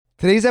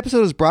Today's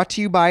episode is brought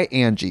to you by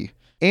Angie.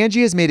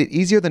 Angie has made it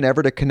easier than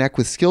ever to connect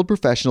with skilled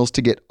professionals to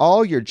get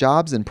all your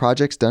jobs and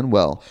projects done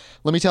well.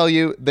 Let me tell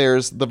you,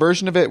 there's the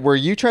version of it where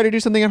you try to do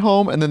something at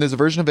home, and then there's a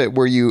version of it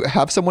where you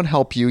have someone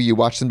help you, you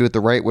watch them do it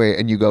the right way,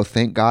 and you go,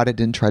 thank God I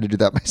didn't try to do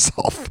that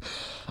myself.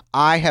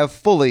 I have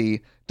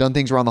fully done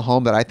things around the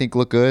home that I think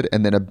look good,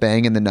 and then a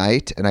bang in the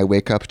night, and I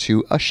wake up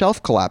to a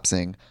shelf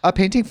collapsing, a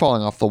painting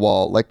falling off the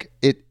wall.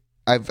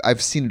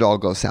 I've seen it all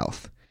go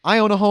south. I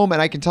own a home,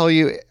 and I can tell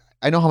you,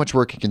 I know how much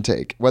work it can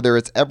take. Whether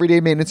it's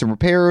everyday maintenance and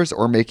repairs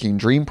or making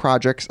dream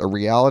projects a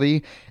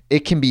reality,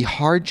 it can be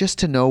hard just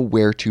to know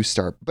where to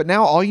start. But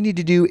now all you need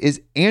to do is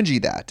Angie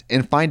that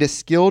and find a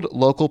skilled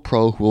local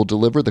pro who will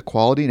deliver the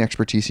quality and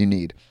expertise you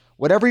need.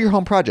 Whatever your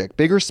home project,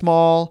 big or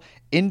small,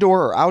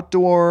 indoor or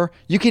outdoor,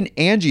 you can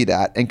Angie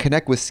that and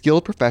connect with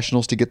skilled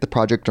professionals to get the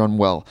project done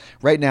well.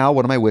 Right now,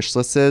 one of my wish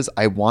lists is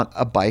I want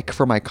a bike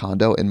for my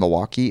condo in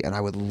Milwaukee, and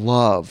I would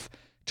love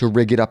to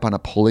rig it up on a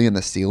pulley in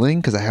the ceiling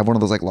because I have one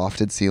of those like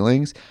lofted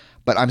ceilings,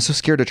 but I'm so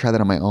scared to try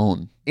that on my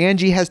own.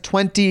 Angie has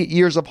 20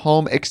 years of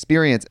home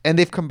experience, and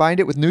they've combined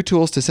it with new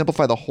tools to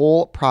simplify the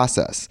whole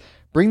process.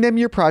 Bring them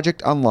your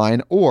project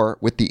online or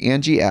with the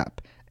Angie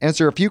app.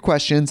 Answer a few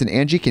questions and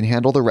Angie can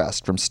handle the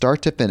rest from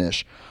start to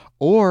finish,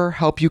 or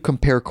help you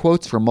compare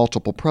quotes from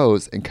multiple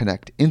pros and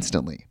connect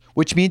instantly,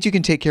 which means you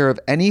can take care of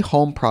any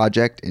home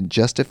project in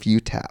just a few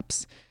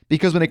taps.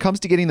 Because when it comes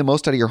to getting the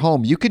most out of your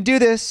home, you can do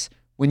this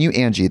when you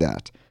Angie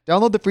that.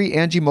 Download the free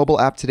Angie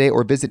mobile app today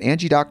or visit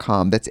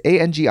Angie.com. That's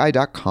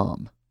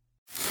ANGI.com.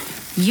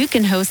 You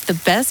can host the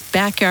best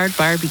backyard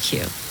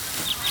barbecue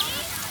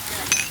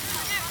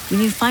when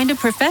you find a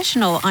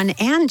professional on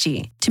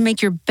Angie to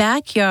make your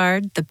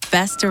backyard the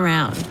best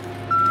around.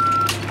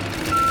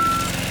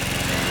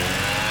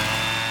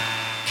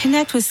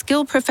 Connect with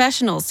skilled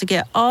professionals to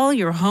get all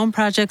your home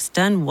projects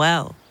done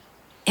well.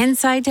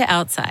 Inside to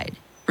outside,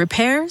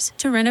 repairs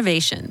to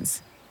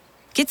renovations.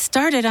 Get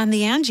started on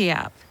the Angie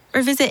app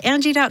or visit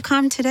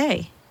Angie.com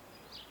today.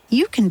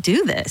 You can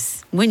do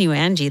this when you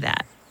Angie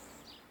that.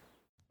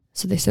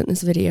 So they sent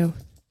this video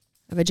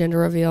of a gender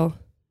reveal.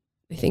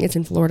 They think it's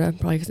in Florida,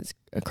 probably because it's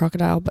a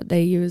crocodile, but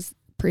they use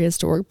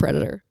prehistoric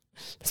predator.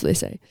 That's what they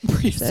say.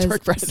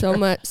 Prehistoric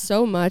predator.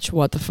 So much,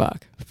 what the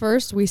fuck?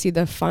 First, we see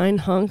the fine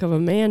hunk of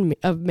man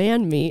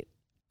meat.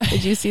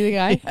 Did you see the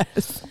guy?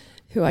 Yes.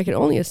 Who I can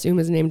only assume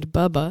is named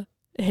Bubba,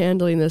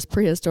 handling this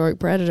prehistoric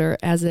predator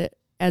as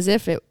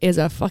if it is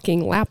a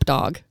fucking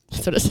lapdog.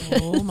 So to say.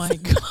 Oh my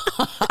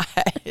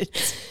God.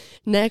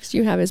 Next,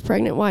 you have his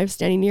pregnant wife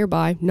standing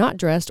nearby, not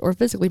dressed or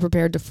physically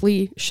prepared to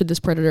flee should this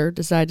predator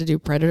decide to do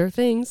predator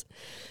things.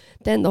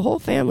 Then the whole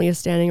family is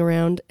standing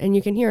around, and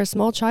you can hear a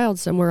small child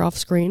somewhere off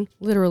screen.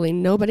 Literally,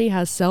 nobody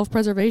has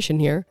self-preservation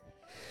here.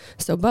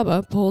 So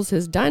Bubba pulls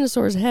his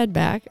dinosaur's head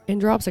back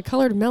and drops a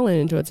colored melon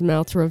into its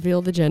mouth to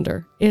reveal the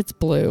gender. It's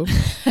blue.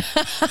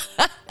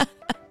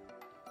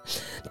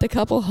 The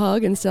couple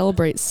hug and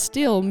celebrate,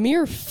 still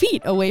mere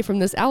feet away from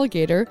this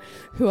alligator,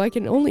 who I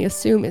can only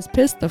assume is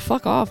pissed the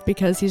fuck off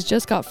because he's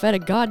just got fed a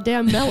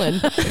goddamn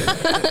melon.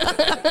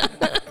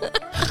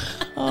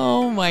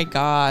 Oh my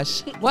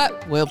gosh.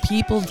 What will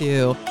people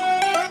do?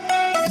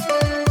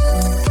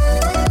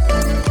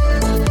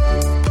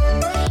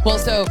 Well,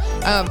 so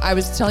I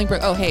was telling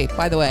Brooke, oh, hey,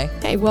 by the way.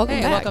 Hey,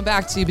 welcome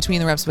back to Between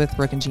the Reps with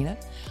Brooke and Gina.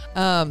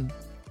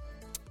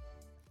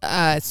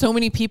 So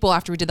many people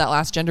after we did that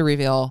last gender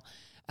reveal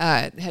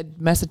had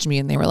messaged me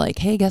and they were like,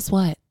 hey, guess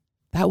what?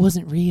 That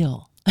wasn't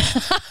real.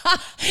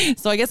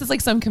 So I guess it's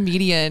like some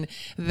comedian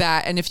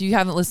that, and if you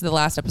haven't listened to the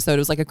last episode, it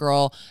was like a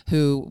girl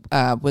who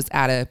was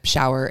at a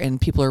shower and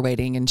people are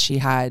waiting and she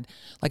had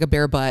like a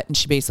bare butt and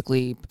she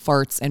basically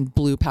farts and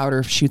blue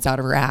powder shoots out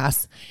of her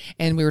ass.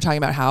 And we were talking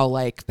about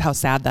how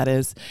sad that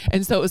is.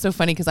 And so it was so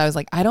funny because I was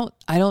like, I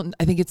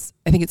think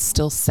it's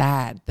still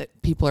sad that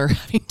people are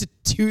having to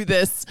do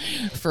this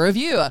for a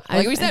view.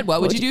 Like we said,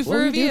 what would you do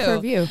for a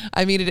view?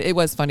 I mean, it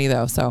was funny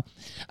though. So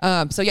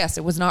yes,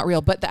 it was not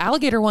real, but the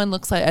alligator one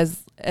looks like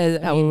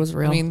that one was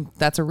real. I mean,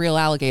 that's a real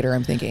alligator,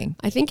 I'm thinking.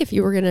 I think if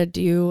you were going to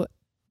do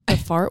the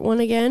fart one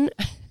again,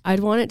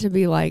 I'd want it to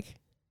be like,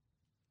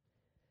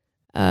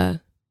 like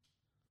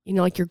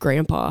your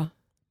grandpa.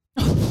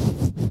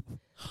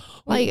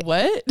 Like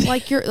what?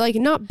 Like you're like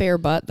not bare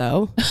butt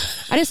though.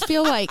 I just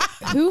feel like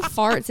who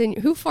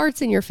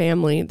farts in your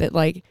family that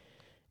like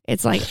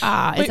it's like it's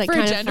like for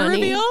kind a gender of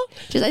funny. reveal?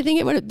 Just I think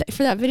it would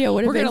for that video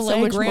would have been so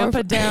much grandpa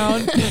more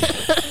down.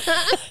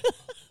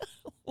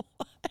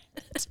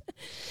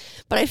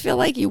 But I feel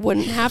like you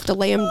wouldn't have to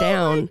lay him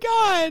down. Oh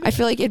my God. I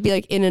feel like it'd be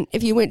like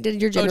if you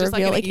did your gender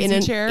reveal like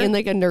in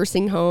like a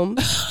nursing home.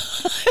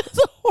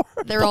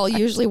 They're all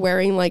usually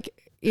wearing like,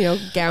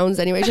 gowns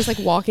anyway, just like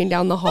walking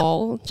down the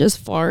hall,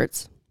 just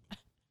farts.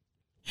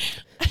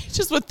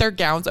 Just with their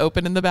gowns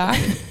open in the back.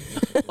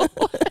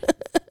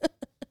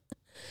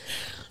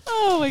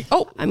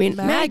 I mean,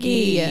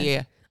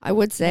 Maggie. I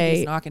would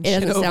say it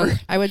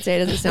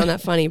doesn't sound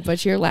that funny,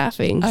 but you're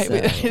laughing. So.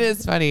 It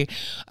is funny.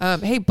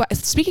 Hey, but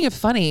speaking of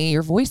funny,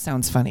 your voice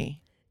sounds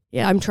funny.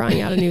 Yeah, I'm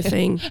trying out a new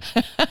thing.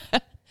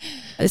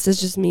 This is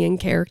just me in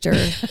character.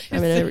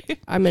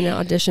 I'm in an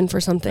audition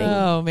for something.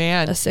 Oh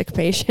man, A sick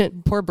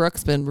patient. poor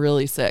Brooke's been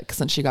really sick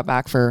since she got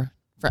back for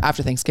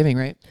after Thanksgiving,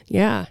 right?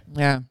 Yeah.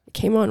 Yeah, It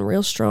came on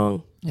real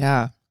strong.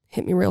 yeah.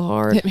 Hit me real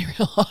hard. Hit me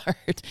real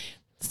hard.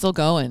 Still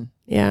going.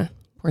 Yeah.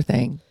 Poor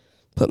thing.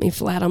 Put me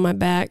flat on my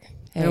back.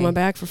 Hey, on my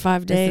back for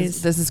 5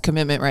 days. This is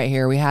commitment right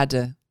here. We had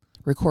to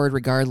record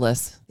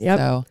regardless. Yep.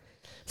 So,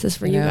 This is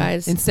for you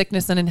guys. in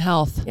sickness and in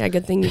health. Yeah,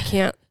 good thing you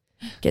can't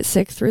get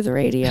sick through the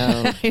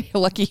radio.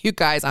 Lucky you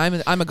guys. I'm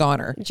a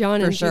goner.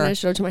 John for and sure. Gina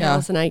showed to my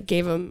house, and I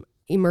gave them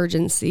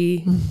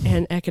emergency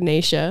and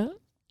echinacea.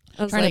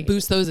 I was Trying like, to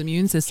boost those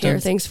immune here,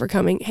 systems. thanks for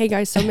coming. Hey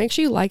guys, so make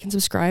sure you like and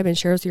subscribe and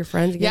share with your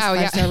friends. Give us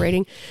a 5-star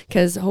rating,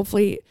 because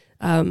hopefully,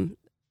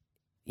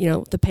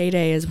 the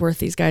payday is worth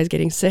these guys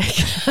getting sick.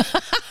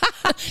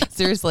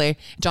 Seriously,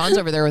 John's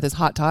over there with his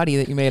hot toddy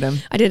that you made him.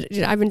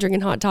 I've been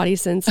drinking hot toddy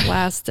since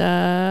last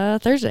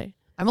Thursday.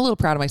 I'm a little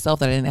proud of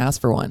myself that I didn't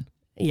ask for one.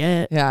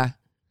 Yeah. Yeah.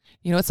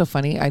 You know what's so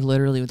funny? I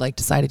literally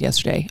decided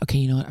yesterday, okay,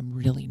 you know what? I'm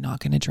really not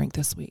going to drink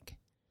this week.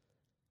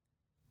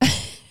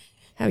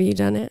 Have you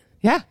done it?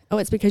 Yeah. Oh,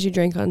 it's because you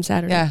drank on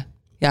Saturday. Yeah.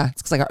 Yeah.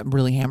 It's because I got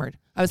really hammered.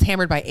 I was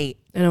hammered by 8.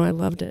 I know. I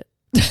loved it.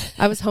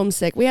 I was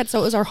homesick.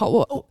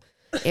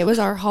 It was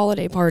our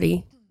holiday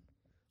party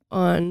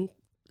on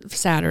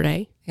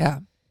Saturday. Yeah.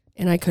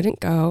 And I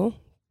couldn't go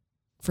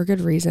for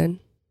good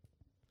reason.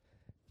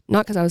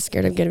 Not because I was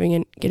scared of getting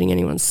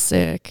anyone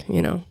sick,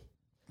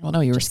 Well, no,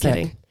 you were Just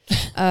sick.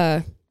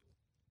 kidding.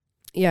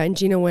 Yeah, and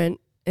Gina went,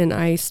 and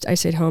I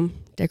stayed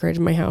home, decorated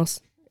my house,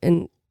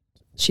 and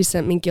she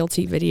sent me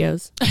guilty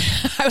videos.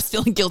 I was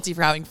feeling guilty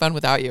for having fun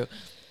without you.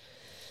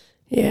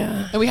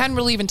 Yeah. And we hadn't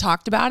really even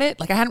talked about it.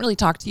 Like, I hadn't really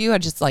talked to you. I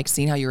just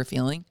seen how you were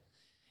feeling.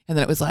 And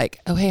then it was like,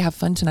 oh, hey, have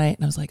fun tonight.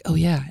 And I was like, oh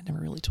yeah, I never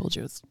really told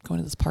you I was going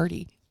to this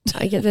party.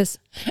 I get this.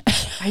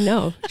 I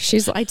know. I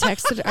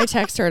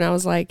texted her and I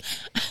was like,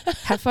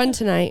 have fun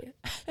tonight.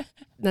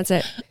 That's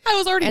it. I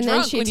was already And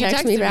drunk then she when you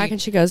texts texted me back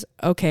and she goes,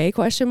 okay, ?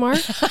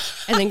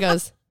 And then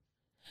goes,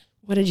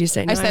 what did you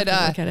say? No, I said, have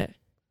to look at it.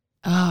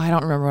 Oh, I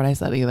don't remember what I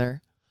said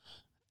either.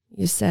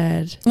 You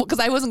said, Well, because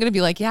I wasn't going to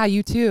be like, yeah,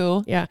 you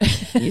too. yeah,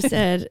 you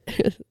said,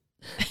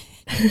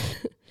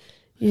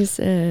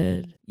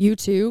 you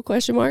too, ?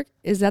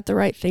 Is that the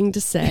right thing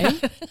to say?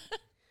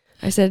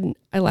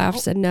 I laughed,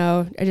 said,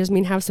 no, I just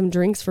mean have some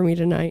drinks for me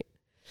tonight.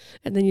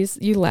 And then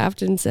you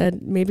laughed and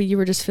said, maybe you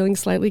were just feeling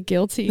slightly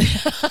guilty.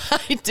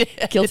 I did.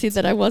 Guilty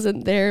that I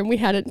wasn't there and we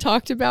hadn't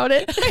talked about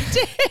it.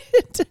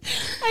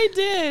 I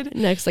did.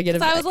 Next, I get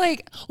So I was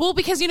like, well,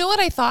 because you know what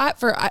I thought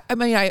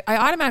I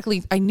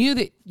automatically, I knew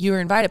that you were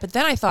invited, but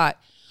then I thought,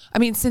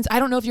 since I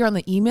don't know if you're on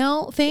the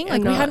email thing,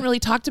 we hadn't really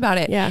talked about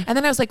it. Yeah. And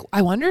then I was like,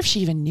 I wonder if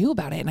she even knew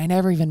about it. And I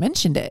never even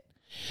mentioned it.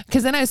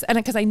 Because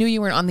I knew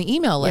you weren't on the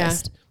email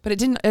list, but it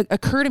didn't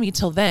occur to me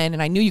till then.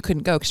 And I knew you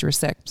couldn't go because you were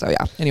sick. So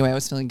yeah, anyway, I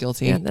was feeling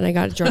guilty. Yeah, then I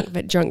got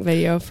a drunk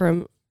video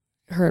from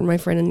her and my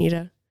friend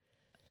Anita.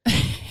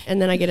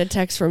 And then I get a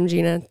text from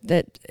Gina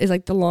that is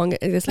like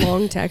this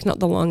long text, not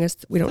the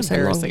longest. We don't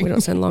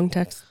send long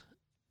texts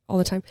all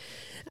the time.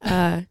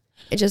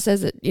 It just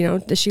says that,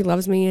 that she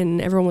loves me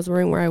and everyone was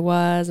wondering where I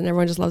was and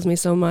everyone just loves me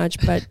so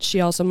much, but she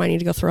also might need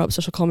to go throw up,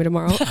 so she'll call me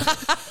tomorrow.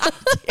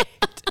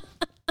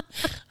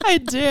 I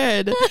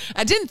did.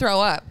 I didn't throw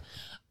up.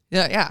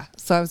 Yeah.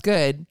 So I was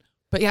good.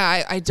 But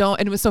yeah, I don't.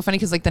 And it was so funny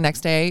because the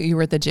next day you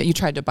were at the gym. You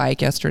tried to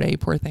bike yesterday,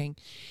 poor thing.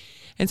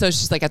 And so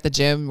she's at the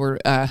gym. We're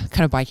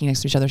kind of biking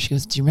next to each other. She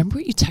goes, do you remember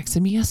what you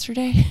texted me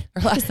yesterday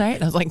or last night?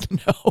 And I was like,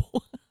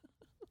 no.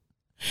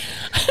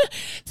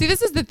 See,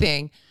 this is the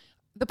thing.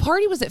 The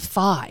party was at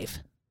 5.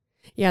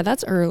 Yeah,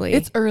 that's early.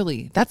 It's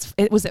early.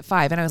 It was at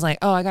 5, and I was like,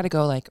 oh, I got to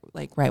go like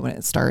right when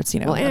it starts.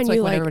 Well, and that's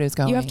you when everybody's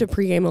going. You have to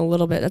pregame a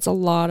little bit. That's a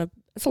lot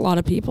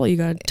of people you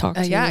got to talk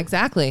to. Yeah,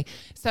 exactly.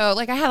 So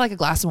I had a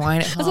glass of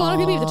wine at home. That's a lot of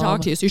people you have to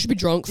talk to. So you should be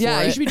drunk for it.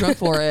 Yeah, you should be drunk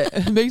for it.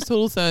 It makes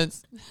total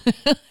sense.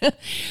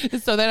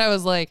 So then I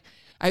was like,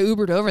 I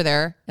Ubered over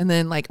there, and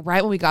then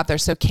right when we got there,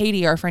 so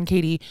Katie, our friend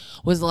Katie,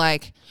 was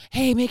like,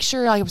 "Hey, make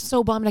sure I'm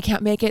so bummed I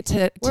can't make it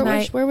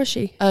tonight." Where was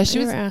she?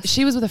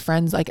 She was with a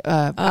friend, gone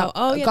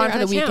for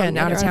the weekend,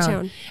 out of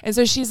town. And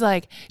so she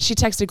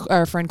texted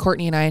our friend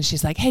Courtney and I, and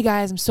she's like, "Hey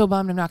guys, I'm so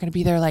bummed I'm not going to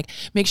be there.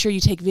 Make sure you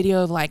take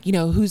video of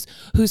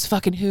who's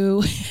fucking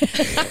who,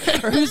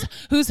 or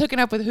who's hooking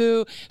up with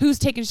who's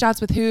taking shots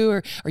with who,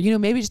 or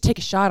maybe just take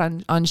a shot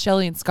on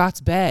Shelly and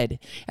Scott's bed."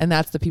 And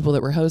that's the people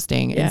that were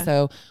hosting. Yeah. And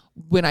so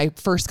when I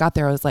first got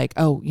there, I was like,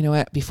 oh, you know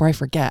what? Before I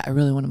forget, I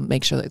really want to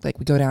make sure that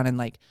we go down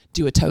and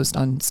do a toast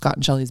on Scott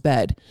and Shelly's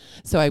bed.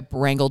 So I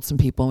wrangled some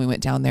people and we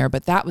went down there,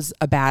 but that was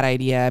a bad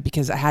idea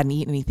because I hadn't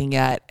eaten anything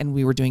yet and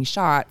we were doing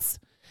shots.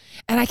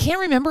 And I can't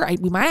remember.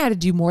 We might have had to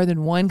do more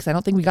than one because I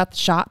don't think we got the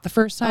shot the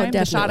first time. Oh,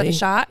 the shot of the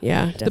shot.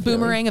 Yeah, definitely. The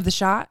boomerang of the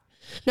shot.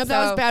 No,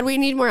 that was bad. We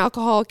need more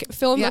alcohol.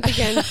 Fill them up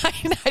again.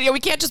 Yeah, we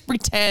can't just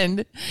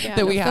pretend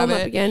that we have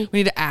it. Again. We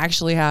need to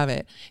actually have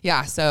it.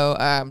 Yeah. So,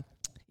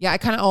 I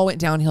kind of all went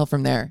downhill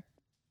from there.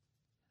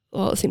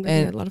 Well, it seemed like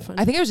we had a lot of fun.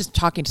 I think I was just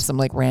talking to some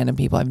random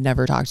people I've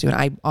never talked to. And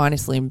I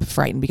honestly am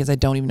frightened because I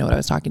don't even know what I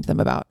was talking to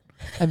them about.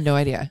 I have no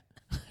idea.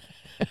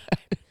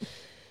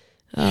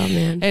 Oh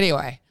man.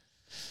 Anyway.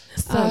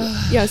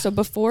 So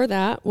before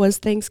that was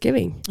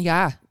Thanksgiving.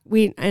 Yeah.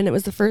 And it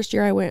was the first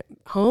year I went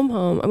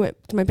home. I went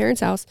to my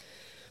parents' house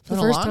for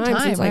the Been a first long time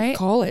time, since like right?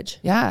 college.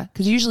 Yeah.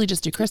 Because you usually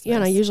just do Christmas. Yeah,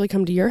 and I usually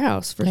come to your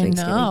house for I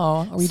Thanksgiving.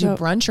 know. Or we do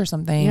brunch or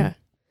something. Yeah.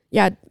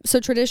 Yeah. So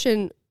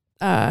tradition,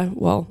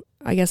 well,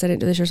 I guess I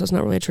didn't do this year, so it's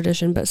not really a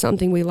tradition, but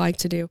something we like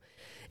to do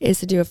is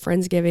to do a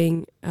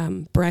Friendsgiving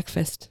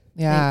breakfast.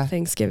 Yeah.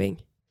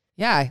 Thanksgiving.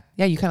 Yeah.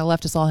 Yeah. You kind of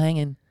left us all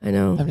hanging. I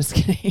know. I'm just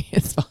kidding.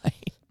 It's fine.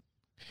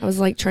 I was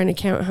like trying to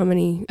count how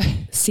many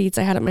seats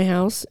I had at my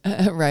house.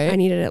 Right. I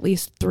needed at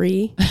least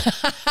 3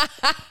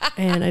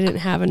 and I didn't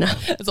have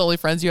enough. It's the only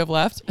friends you have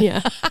left.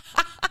 Yeah.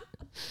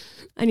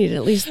 I needed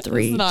at least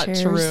 3 It's not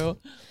chairs. true.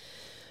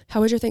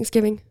 How was your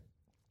Thanksgiving?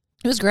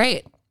 It was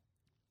great.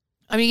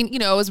 I mean,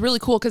 it was really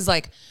cool because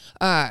like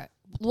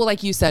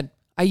you said,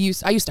 I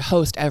used to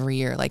host every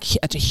year, like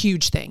it's a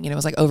huge thing. It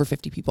was like over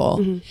 50 people.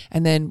 Mm-hmm.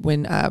 And then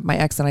when my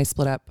ex and I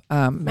split up,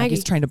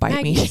 Maggie's trying to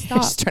bite me.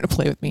 Stop. She's trying to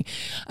play with me.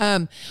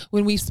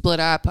 When we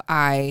split up,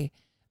 I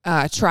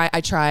went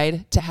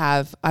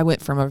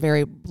from a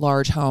very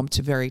large home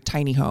to a very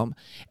tiny home.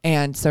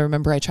 And so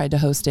remember I tried to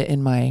host it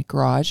in my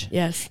garage.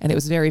 Yes. And it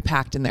was very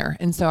packed in there.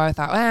 And so I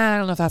thought, I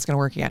don't know if that's going to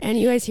work yet. And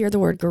you guys hear the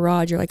word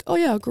garage, you're like, oh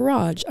yeah,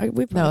 garage.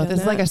 No,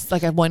 this is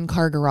like a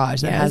 1-car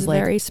garage that has like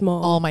very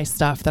small. all my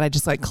stuff that I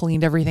just like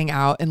cleaned everything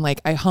out and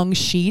like I hung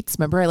sheets.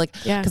 Remember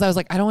because I was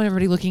like, I don't want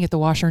everybody looking at the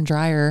washer and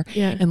dryer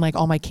and like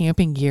all my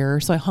camping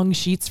gear. So I hung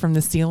sheets from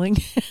the ceiling.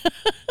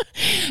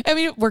 I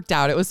mean, it worked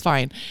out. It was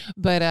fine.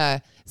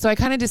 But, so I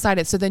kind of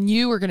decided, so then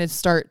you were going to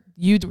start,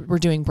 you were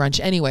doing brunch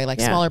anyway, like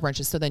smaller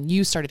brunches. So then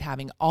you started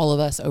having all of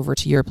us over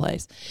to your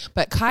place.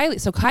 But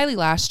Kylie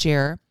last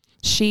year,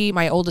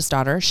 my oldest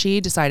daughter,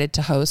 she decided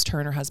to host her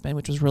and her husband,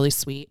 which was really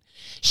sweet.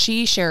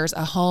 She shares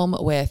a home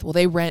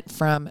they rent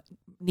from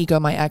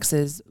Nico, my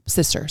ex's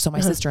sister. So my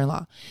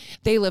sister-in-law,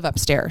 they live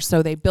upstairs.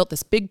 So they built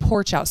this big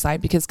porch outside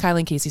because Kylie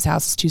and Casey's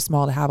house is too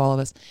small to have all of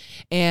us.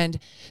 And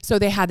so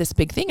they had this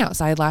big thing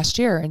outside last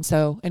year. And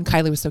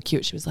Kylie was so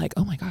cute. She was like,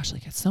 oh my gosh,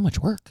 like it's so much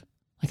work.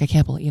 Like, I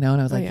can't believe, and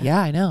I was like, yeah,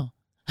 I know.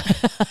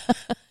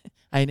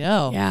 I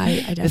know. Yeah, I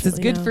definitely This is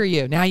good know. for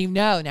you. Now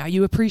now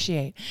you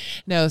appreciate.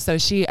 No, so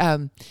she,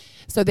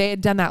 so they had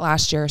done that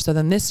last year. So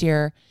then this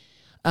year,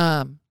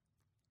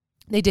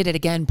 they did it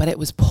again, but it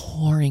was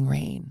pouring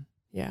rain.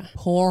 Yeah.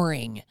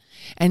 Pouring.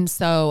 And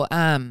so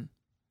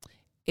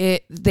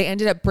they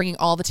ended up bringing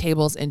all the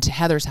tables into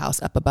Heather's house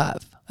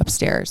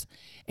upstairs.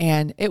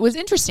 And it was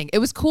interesting. It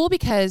was cool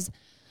because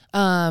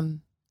I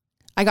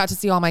got to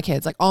see all my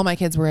kids. Like all my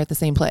kids were at the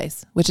same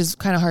place, which is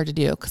kind of hard to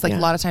do. Cause like a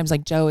lot of times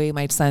like Joey,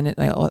 my son,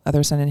 my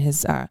other son and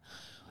his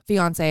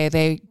fiance,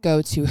 they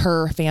go to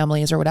her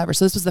families or whatever.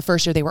 So this was the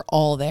first year they were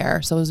all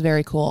there. So it was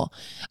very cool.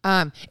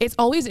 It's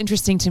always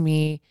interesting to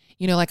me,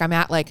 like I'm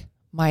at like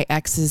my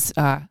ex's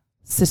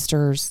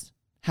sister's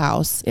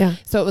house. Yeah.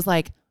 So it was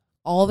like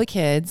all the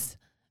kids,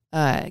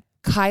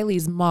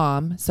 Kylie's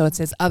mom. So it's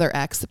his other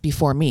ex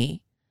before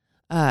me,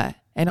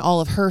 and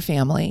all of her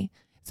family.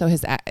 So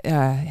his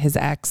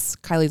ex,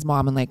 Kylie's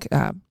mom, and like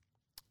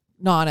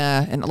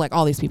Nana, and like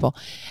all these people,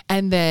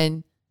 and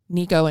then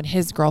Nico and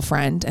his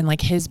girlfriend, and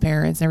like his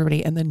parents and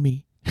everybody, and then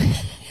me.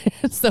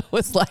 So it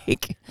was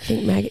like, I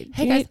think Maggie,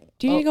 hey guys,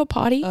 do you need to go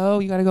potty? Oh,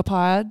 you gotta go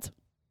pods.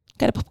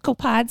 Gotta go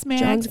pods,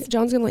 man.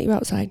 John's gonna let you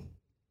outside.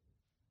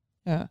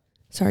 Yeah.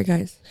 Sorry,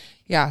 guys.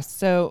 Yeah.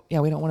 So yeah,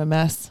 we don't want to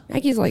mess.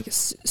 Maggie's like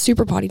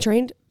super potty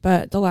trained,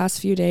 but the last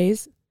few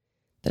days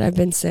that I've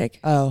been sick,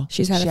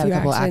 she's had a few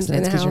couple accidents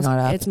in the house. You're not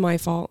up. It's my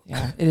fault.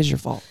 Yeah, it is your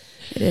fault.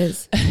 It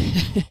is.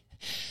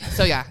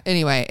 So yeah.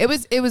 Anyway, it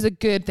was a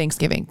good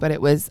Thanksgiving, but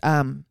it was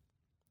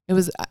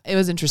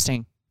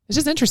interesting. It's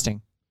just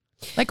interesting,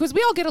 like because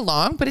we all get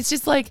along, but it's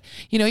just like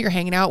you're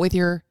hanging out with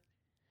your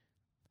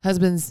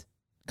husband's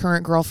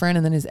current girlfriend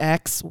and then his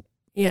ex.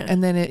 Yeah.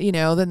 And then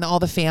then all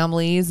the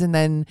families, and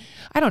then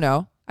I don't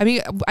know. I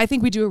mean, I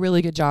think we do a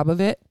really good job of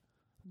it,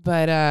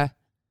 but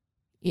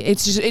it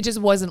just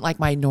wasn't like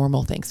my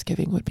normal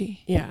Thanksgiving would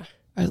be. Yeah.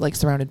 I was like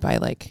surrounded by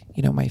like,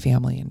 my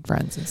family and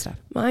friends and stuff.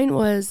 Mine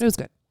was It was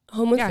good.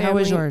 home with family. How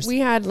was yours? We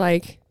had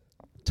like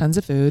Tons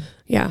of food.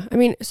 Yeah. I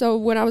mean, so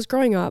when I was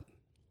growing up,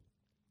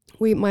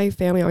 my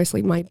family,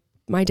 obviously my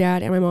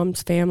dad and my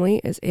mom's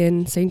family is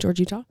in St. George,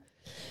 Utah.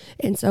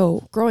 And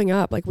so growing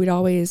up, like we'd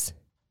always,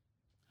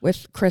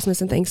 with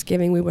Christmas and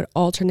Thanksgiving, we would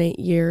alternate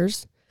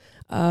years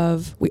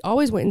we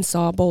always went and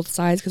saw both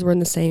sides because we're in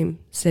the same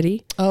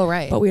city. Oh,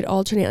 right. But we'd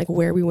alternate like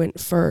where we went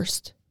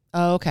first.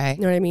 Oh, okay.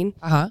 You know what I mean?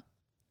 Uh-huh.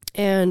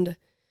 And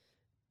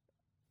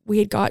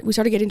we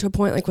started getting to a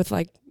point like with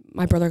like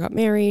my brother got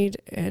married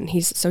and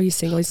he's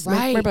single.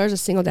 Right. My brother's a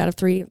single dad of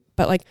 3,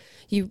 but like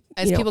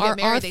as people get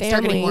married, they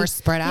start getting more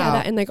spread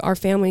out. And like our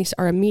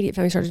immediate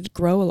family started to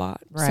grow a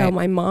lot. Right. So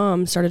my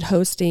mom started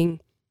hosting,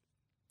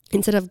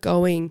 instead of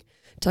going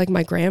to like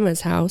my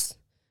grandma's house,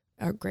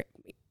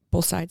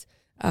 both sides,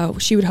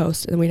 she would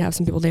host and then we'd have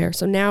some people there.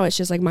 So now it's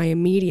just like my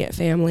immediate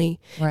family.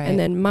 Right. And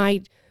then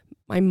my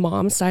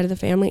mom's side of the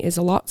family is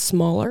a lot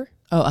smaller.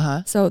 Oh,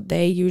 uh-huh. So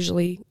they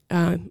usually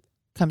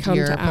come come to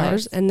your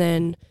ours, place. and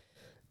then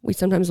we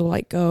sometimes will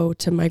like go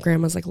to my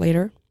grandma's like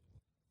later.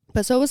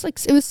 But so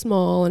it was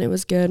small and it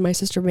was good. My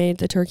sister made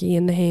the turkey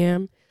and the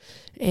ham,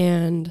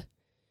 and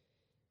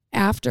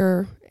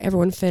after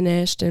everyone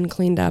finished and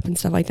cleaned up and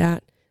stuff like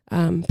that,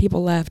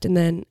 people left, and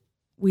then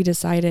we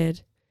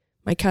decided.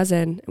 My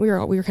cousin, we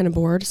were kind of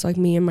bored, so like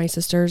me and my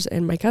sisters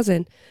and my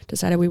cousin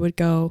decided we would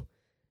go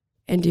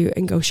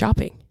and go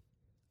shopping.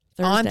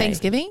 On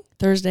Thanksgiving?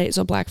 Thursday,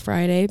 so Black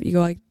Friday. You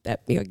go like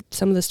that.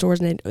 Some of the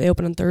stores and they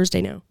open on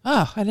Thursday now.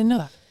 Oh, I didn't know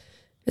that.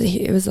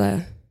 It was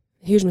a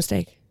huge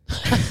mistake.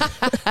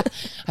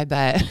 I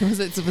bet. Was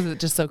it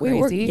just so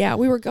crazy?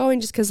 We were going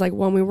just because like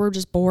one, we were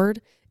just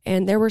bored,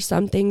 and there were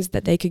some things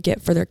that they could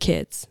get for their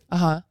kids.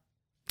 At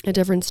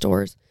different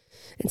stores,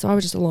 and so I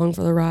was just along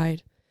for the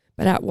ride.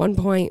 But at one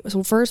point,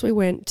 so first we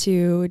went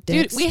to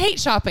Dick's. Dude, we hate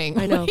shopping.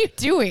 I know. What are you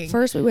doing?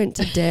 First we went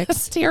to Dick's.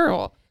 That's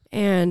terrible.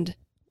 And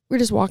we're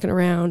just walking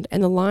around,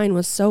 and the line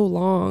was so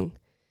long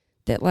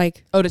that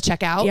like... Oh, to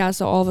check out? Yeah,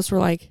 so all of us were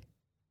like,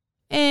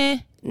 nah.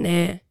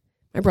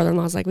 My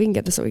brother-in-law was like, we can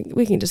get this,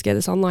 we can just get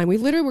this online. We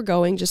literally were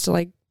going just to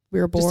like, we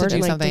were bored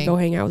and like to go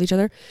hang out with each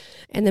other.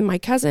 And then my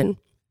cousin,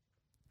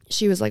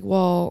 she was like,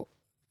 well,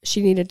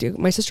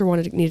 my sister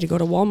needed to go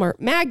to Walmart.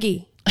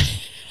 Maggie!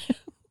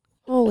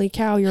 Holy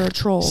cow, you're a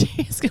troll.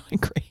 She's going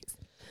crazy.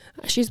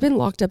 She's been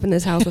locked up in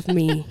this house with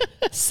me,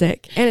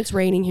 sick. And it's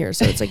raining here,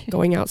 so it's like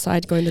going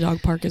outside, going to the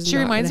dog park is She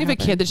reminds me of a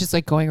kid that's just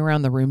like going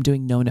around the room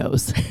doing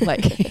no-nos.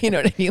 Like, you know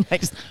what I mean?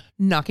 Like just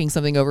knocking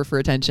something over for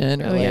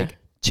attention or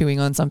chewing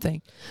on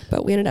something.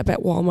 But we ended up at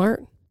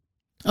Walmart.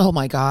 Oh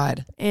my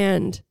God.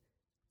 And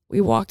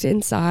we walked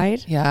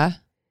inside. Yeah.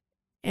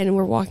 And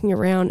we're walking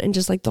around and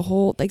just like the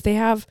whole, like they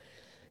have...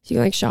 So you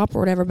can like shop or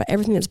whatever, but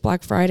everything that's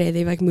Black Friday,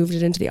 they've like moved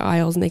it into the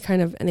aisles, and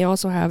they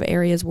also have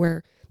areas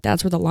where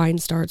that's where the line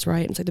starts,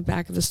 right? It's like the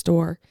back of the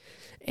store,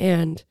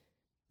 and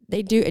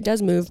it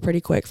does move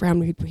pretty quick for how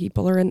many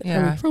people are in.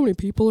 Yeah. How many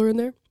people are in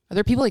there? Are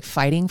there people like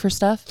fighting for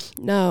stuff?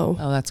 No.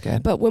 Oh, that's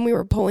good. But when we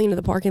were pulling into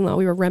the parking lot,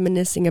 we were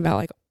reminiscing about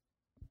like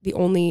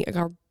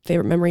our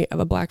favorite memory of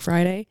a Black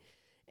Friday,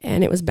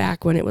 and it was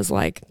back when it was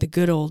like the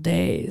good old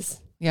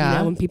days. Yeah. You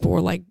know, when people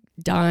were like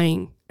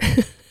dying.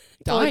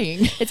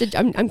 Dying.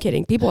 I'm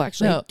kidding. People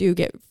actually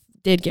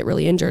did get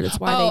really injured. It's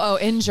why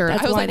injured.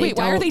 I was like, wait,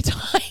 why are they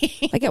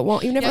dying? Like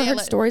you've never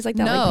heard stories like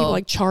that? No. Like people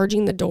like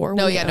charging the door.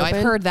 No,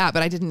 I've heard that,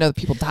 but I didn't know that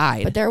people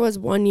died. But there was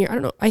one year, I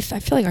don't know. I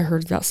feel like I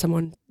heard about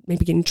someone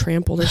maybe getting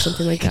trampled or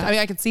something like that. I mean,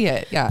 I could see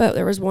it. Yeah. But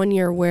there was one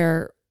year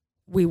where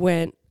we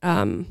went.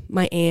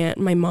 My aunt,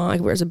 my mom,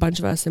 there was a bunch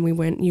of us, and we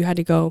went. You had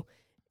to go,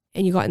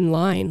 and you got in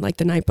line like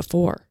the night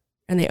before,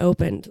 and they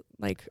opened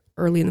like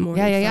early in the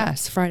morning.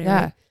 It's Friday.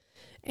 Yeah. Right?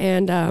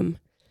 And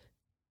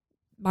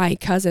my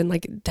cousin,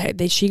 like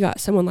she got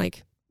someone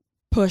like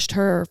pushed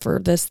her for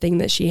this thing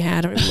that she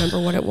had. I don't remember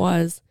what it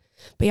was,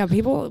 but yeah,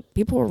 people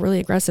were really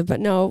aggressive.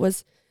 But no, it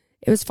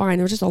was fine.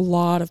 There was just a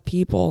lot of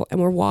people, and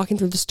we're walking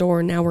through the store,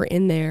 and now we're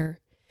in there,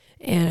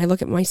 and I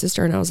look at my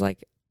sister, and I was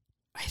like,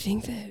 I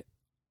think that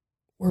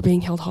we're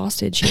being held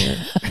hostage here,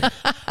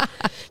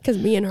 because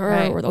me and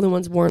her were the only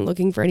ones who weren't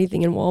looking for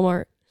anything in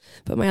Walmart.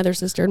 But my other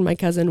sister and my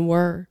cousin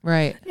were.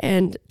 Right.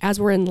 And as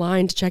we're in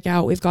line to check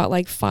out, we've got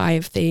like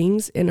 5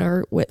 things in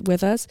our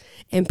with us,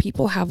 and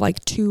people have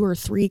like 2 or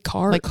 3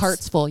 carts. Like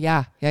carts full.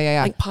 Yeah.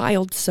 Like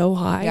piled so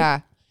high. Yeah.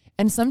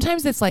 And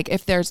sometimes it's like I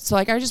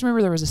just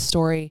remember there was a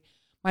story.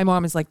 My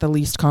mom is like the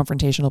least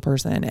confrontational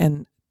person,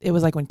 and it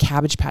was like when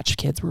Cabbage Patch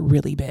Kids were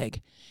really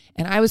big.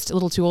 And I was a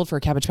little too old for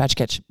a Cabbage Patch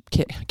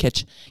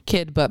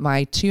kid, but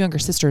my 2 younger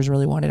sisters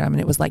really wanted them, and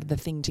it was like the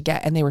thing to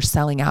get, and they were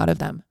selling out of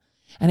them.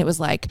 And it was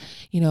like,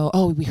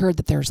 we heard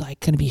that there's like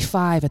going to be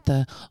 5 at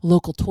the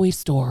local toy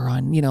store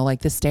on,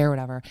 like this day or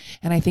whatever.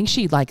 And I think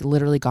she like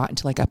literally got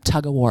into like a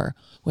tug of war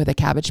with a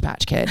Cabbage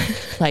Patch Kid,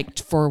 like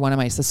for one of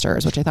my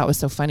sisters, which I thought was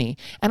so funny.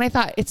 And I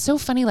thought it's so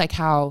funny, like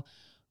how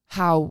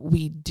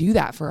we do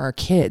that for our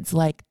kids.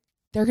 Like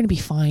they're going to be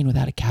fine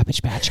without a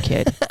Cabbage Patch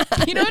Kid.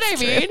 You know what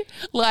I mean?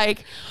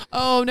 Like,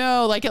 oh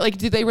no, like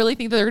do they really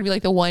think that they're going to be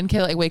like the one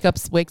kid like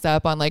wakes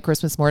up on like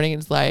Christmas morning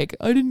and is like,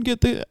 I didn't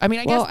get the, I mean,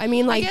 I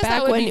guess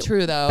back when,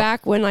 true though.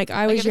 Back when like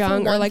I was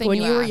young, or like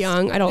when you were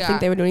young, I don't think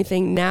they would do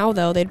anything. Now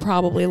though, they'd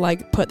probably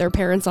like put their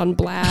parents on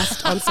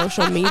blast on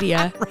social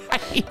media.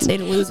 Right.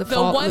 They'd lose a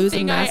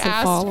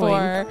massive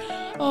following.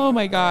 Oh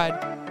my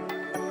God.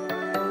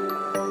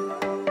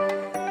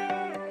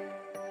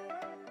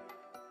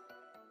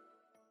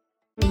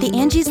 The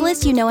Angie's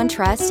List you know and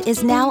trust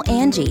is now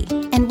Angie,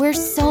 and we're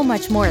so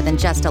much more than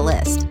just a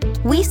list.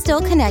 We still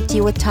connect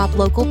you with top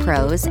local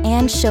pros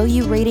and show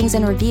you ratings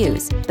and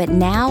reviews, but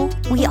now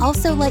we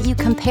also let you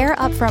compare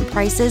upfront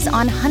prices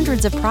on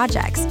hundreds of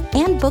projects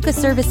and book a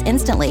service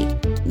instantly.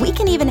 We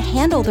can even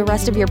handle the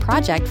rest of your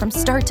project from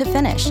start to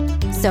finish.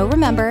 So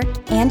remember,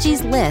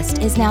 Angie's List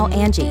is now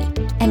Angie,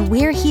 and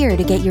we're here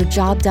to get your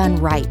job done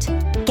right.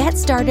 Get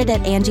started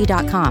at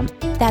Angie.com.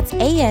 That's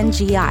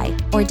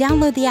ANGI, or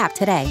download the app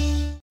today.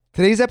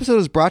 Today's episode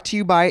is brought to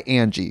you by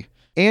Angie.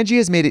 Angie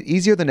has made it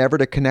easier than ever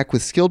to connect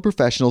with skilled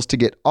professionals to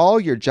get all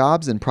your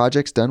jobs and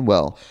projects done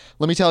well.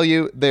 Let me tell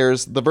you,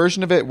 there's the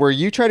version of it where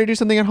you try to do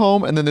something at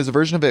home, and then there's a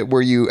version of it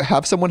where you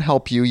have someone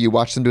help you, you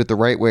watch them do it the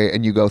right way,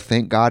 and you go,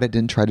 thank God I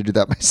didn't try to do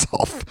that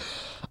myself.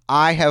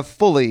 I have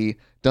fully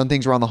done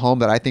things around the home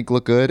that I think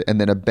look good,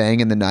 and then a bang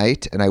in the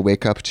night, and I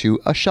wake up to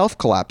a shelf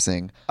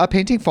collapsing, a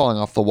painting falling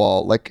off the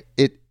wall.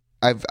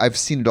 I've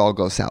seen it all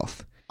go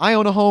south. I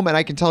own a home, and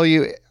I can tell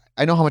you,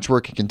 I know how much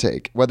work it can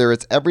take. Whether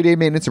it's everyday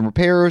maintenance and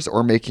repairs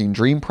or making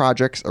dream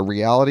projects a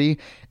reality,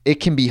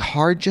 it can be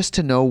hard just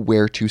to know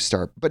where to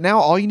start. But now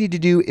all you need to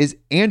do is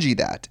Angie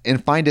that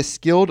and find a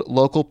skilled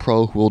local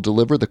pro who will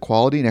deliver the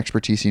quality and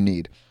expertise you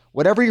need.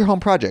 Whatever your home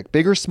project,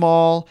 big or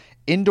small,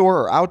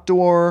 indoor or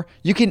outdoor,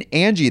 you can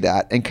Angie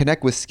that and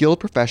connect with skilled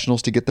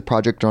professionals to get the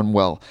project done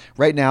well.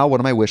 Right now, one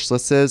of my wish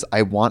lists is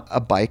I want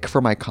a bike for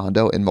my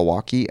condo in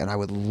Milwaukee, and I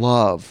would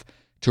love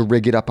to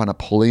rig it up on a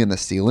pulley in the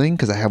ceiling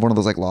because I have one of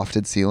those like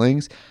lofted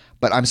ceilings,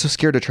 but I'm so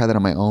scared to try that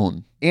on my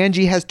own.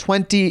 Angie has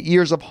 20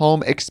 years of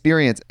home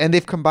experience, and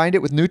they've combined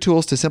it with new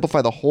tools to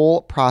simplify the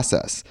whole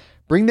process.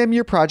 Bring them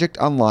your project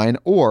online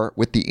or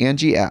with the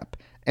Angie app.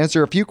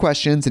 Answer a few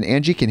questions and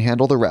Angie can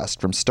handle the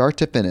rest from start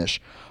to finish,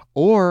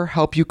 or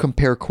help you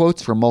compare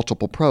quotes from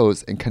multiple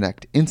pros and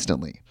connect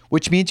instantly,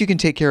 which means you can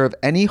take care of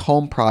any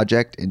home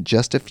project in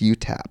just a few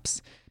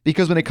taps.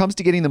 Because when it comes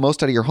to getting the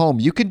most out of your home,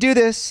 you can do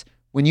this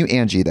when you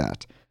Angie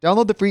that.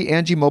 Download the free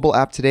Angie mobile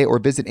app today or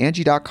visit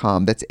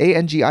Angie.com. That's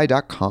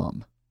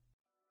ANGI.com.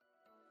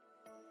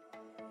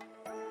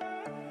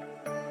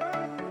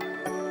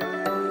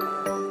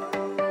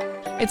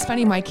 It's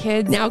funny, my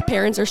kids. Now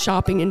parents are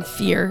shopping in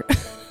fear.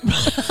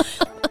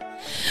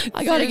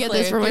 I got to get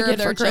this for my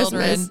kid for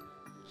Christmas.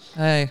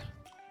 I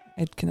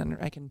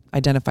can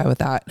identify with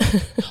that.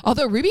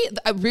 Although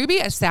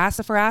Ruby as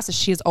sassafras as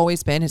she has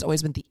always been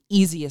the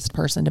easiest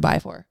person to buy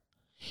for.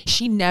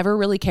 She never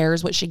really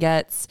cares what she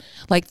gets.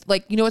 Like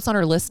you know what's on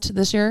her list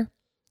this year?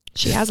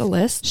 She has a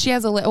list? She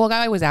has a list. Well,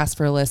 I always ask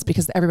for a list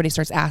because everybody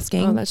starts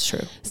asking. Oh, that's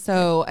true.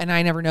 So, and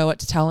I never know what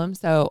to tell them.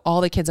 So all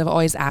the kids have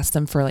always asked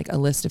them for like a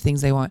list of things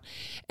they want.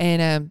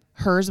 And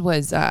hers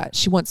was,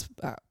 she wants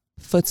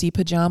footsie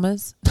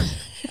pajamas.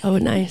 Oh,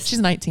 nice. She's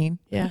 19.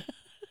 Yeah.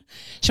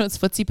 She wants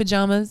footsie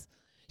pajamas.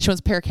 She wants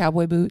a pair of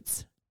cowboy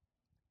boots.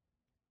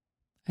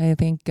 I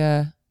think,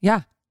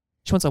 yeah.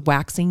 She wants a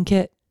waxing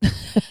kit.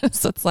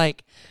 So it's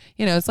like,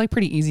 it's like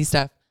pretty easy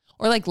stuff.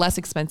 Or like less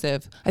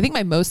expensive. I think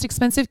my most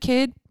expensive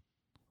kid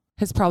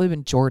has probably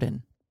been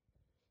Jordan.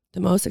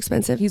 The most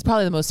expensive? He's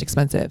probably the most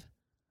expensive.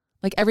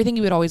 Like everything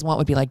you would always want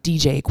would be like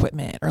DJ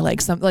equipment or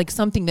like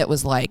something that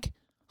was like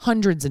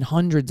hundreds and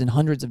hundreds and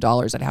hundreds of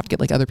dollars. I'd have to get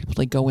like other people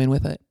to like go in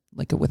with it,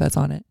 like with us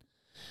on it.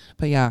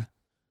 But yeah.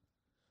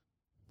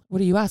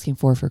 What are you asking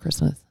for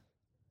Christmas?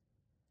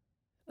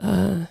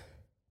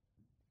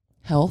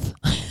 Health.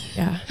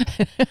 Yeah.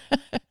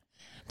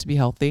 To be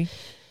healthy.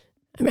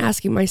 I'm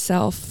asking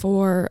myself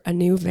for a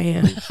new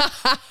van.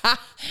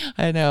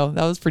 I know.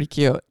 That was pretty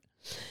cute.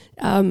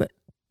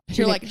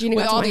 You're like,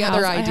 with all the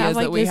other ideas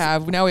that we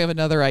have, now we have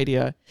another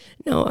idea.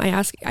 No, I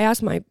ask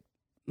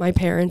my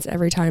parents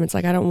every time. It's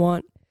like, I don't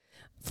want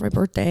for my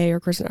birthday or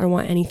Christmas, I don't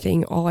want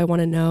anything. All I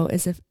want to know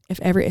is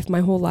if my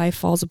whole life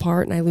falls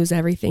apart and I lose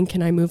everything,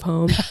 can I move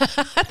home?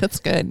 That's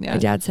good. Yeah. My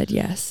dad said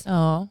yes.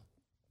 Oh,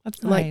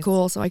 that's I'm nice. like,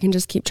 cool. So I can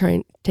just keep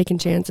taking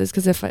chances.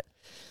 Because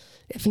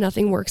if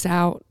nothing works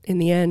out in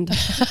the end,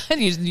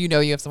 you know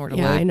you have somewhere to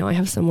live. Yeah, I know I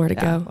have somewhere to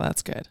go. Well,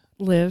 that's good.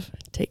 Live,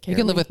 take care. You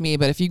can live with me,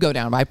 but if you go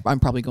down, I'm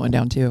probably going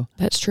down too.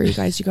 That's true, you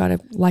guys. You got to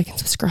like and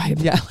subscribe.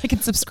 Yeah, like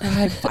and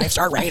subscribe.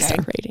 5-star rating.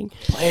 5-star rating,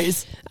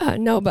 please.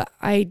 No, but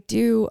I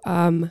do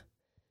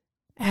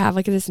have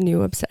like this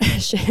new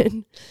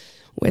obsession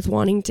with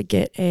wanting to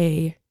get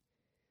it's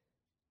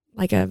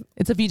a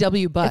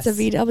VW bus. It's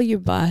a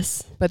VW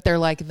bus, but they're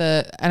like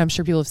and I'm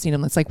sure people have seen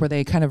them. It's like where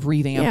they kind of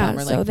revamp them.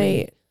 Or so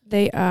like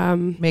they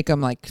make them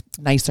like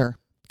nicer,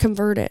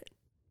 convert it.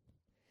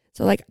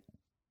 So like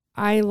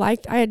I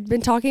had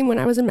been talking when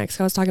I was in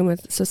Mexico. I was talking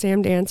with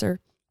Sam Dancer.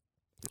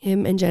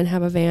 Him and Jen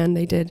have a van.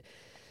 They did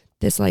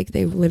this, like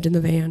they lived in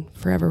the van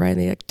forever, right? And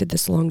they did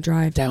this long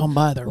drive down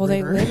by the river.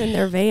 They live in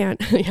their van.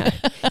 Yeah,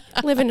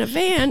 live in a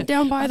van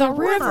down by the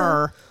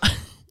river.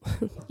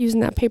 Using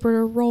that paper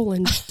to roll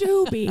in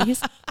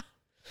doobies.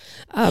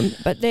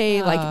 But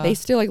they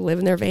still like live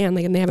in their van,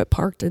 like, and they have it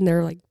parked in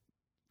their like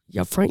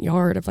front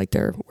yard of like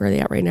where they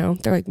at right now.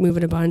 They're like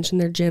moving a bunch in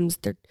their gyms.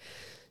 They're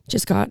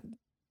just got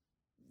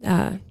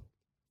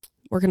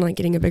working on like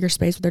getting a bigger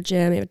space with their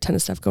gym. They have a ton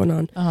of stuff going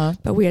on.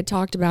 But we had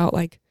talked about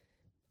like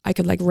I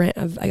could like rent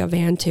a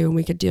van too, and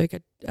we could do like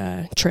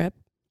a trip.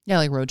 Yeah,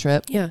 like road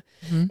trip. Yeah,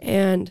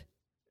 and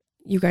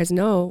you guys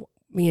know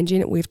me and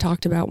Gina. We've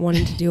talked about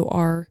wanting to do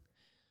our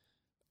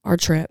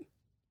trip.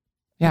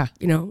 Yeah,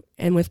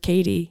 and with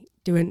Katie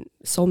doing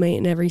Soulmate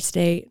in every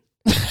state.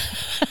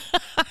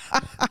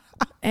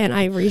 And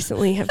I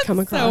recently have come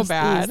across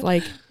these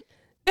like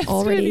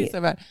already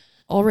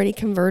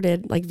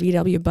converted like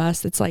VW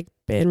bus that's like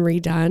been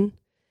redone,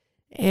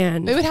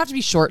 and it would have to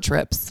be short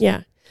trips.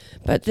 Yeah,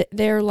 but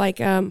they're like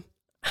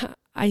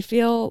I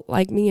feel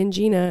like me and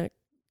Gina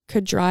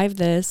could drive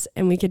this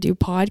and we could do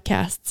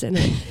podcasts in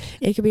it.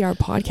 It could be our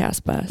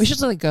podcast bus. We should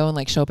like go and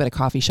like show up at a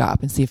coffee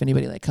shop and see if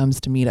anybody like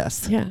comes to meet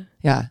us. Yeah.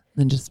 Yeah.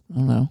 Then just, I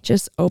don't know.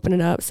 Just open it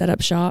up, set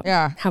up shop.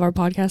 Yeah. Have our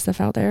podcast stuff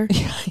out there.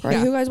 Or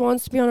who guys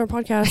wants to be on our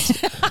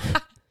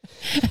podcast?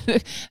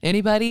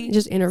 Anybody?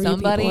 Just interview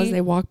somebody, people as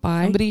they walk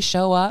by. Somebody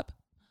show up.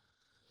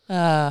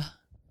 Yeah,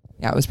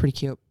 it was pretty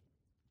cute.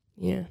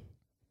 Yeah.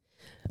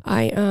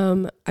 I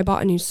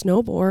bought a new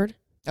snowboard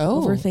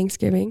over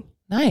Thanksgiving.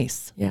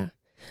 Nice. Yeah.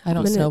 I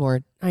don't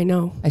snowboard. I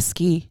know. I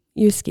ski.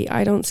 You ski.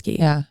 I don't ski.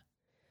 Yeah.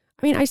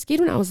 I mean, I skied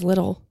when I was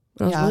little.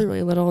 When I was really,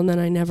 really little, and then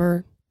I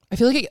never. I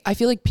feel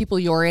like people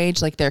your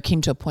age, like there came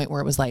to a point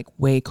where it was like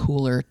way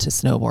cooler to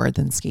snowboard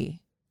than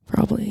ski.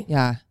 Probably.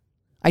 Yeah.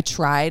 I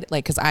tried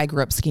like, cause I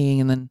grew up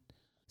skiing and then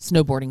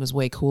snowboarding was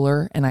way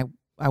cooler and I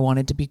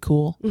wanted to be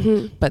cool.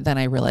 Mm-hmm. But then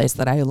I realized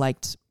that I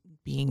liked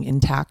being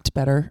intact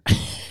better.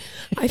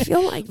 I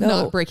feel like though,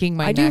 not breaking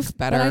my neck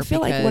better. But I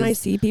feel like when I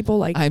see people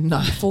like I'm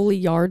not fully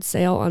yard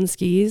sail on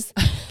skis,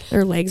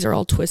 their legs are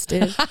all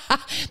twisted.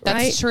 That's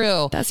right?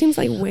 true. That seems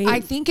like way.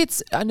 I think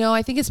it's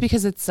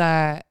because it's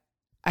I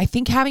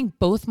think having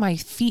both my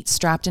feet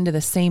strapped into the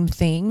same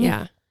thing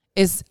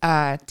is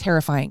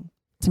terrifying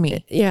to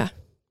me. Yeah.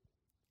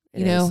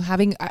 You know,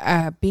 having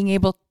being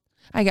able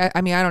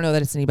I mean, I don't know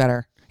that it's any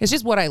better. It's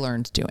just what I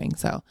learned doing.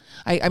 So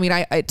I mean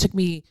it took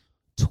me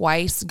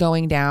twice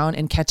going down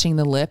and catching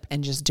the lip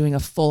and just doing a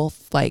full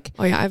like,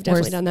 oh yeah, I've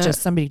definitely done that.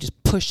 Just somebody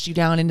just pushed you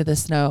down into the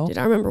snow. Dude,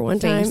 I remember one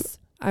time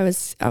I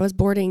was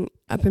boarding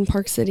up in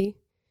Park City,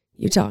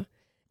 Utah,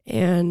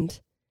 and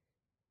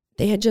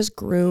they had just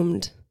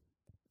groomed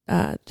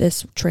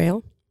this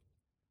trail,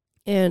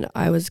 and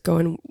I was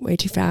going way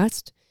too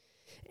fast,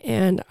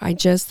 and I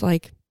just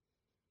like,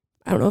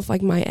 I don't know if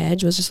like my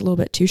edge was just a little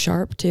bit too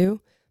sharp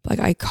too, but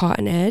like I caught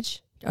an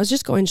edge. I was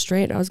just going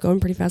straight. I was going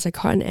pretty fast. I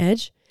caught an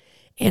edge.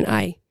 And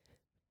I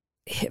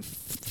hit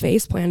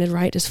face planted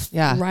right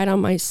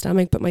on my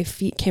stomach, but my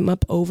feet came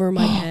up over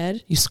my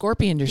head. You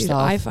scorpioned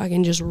yourself. Dude, I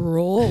fucking just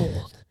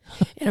rolled.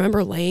 And I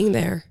remember laying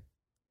there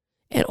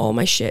and all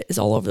my shit is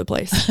all over the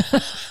place.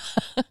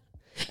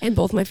 And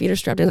both my feet are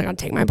strapped in. I gotta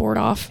take my board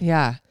off.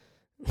 Yeah.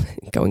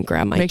 Go and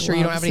grab my Make sure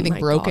you don't have anything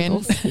broken.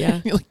 Goggles.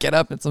 Yeah. You get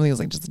up and something was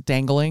like just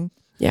dangling.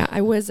 Yeah.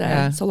 I was,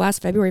 so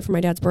last February for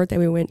my dad's birthday,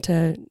 we went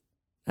to,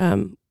 we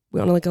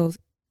went on like a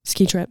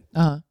ski trip.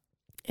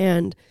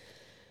 And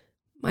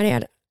my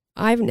dad,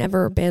 I've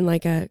never been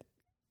like a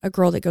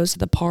girl that goes to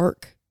the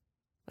park,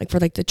 like for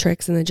like the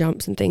tricks and the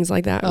jumps and things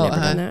like that. I've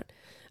never done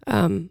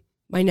that.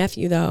 My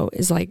nephew though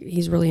is like,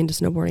 he's really into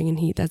snowboarding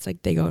and that's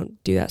like, they go and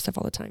do that stuff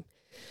all the time.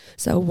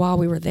 So while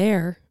we were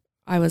there,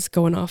 I was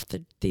going off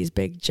these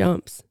big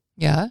jumps.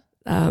 Yeah.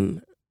 I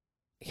can't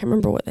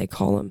remember what they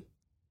call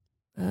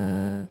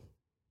them.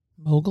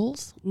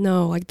 Moguls?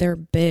 No, like they're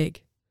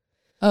big.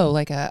 Oh,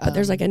 like but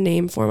there's like a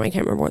name for them. I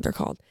can't remember what they're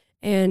called.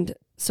 And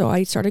so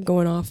I started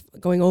going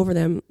over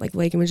them, like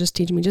Lakin was just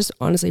teaching me, just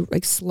honestly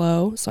like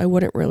slow, so I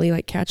wouldn't really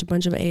like catch a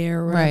bunch of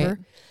air or whatever. Right.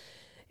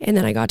 And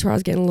then I got to where I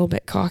was getting a little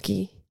bit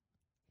cocky.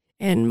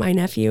 And my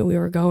nephew, we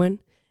were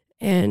going,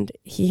 and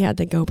he had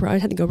the GoPro. I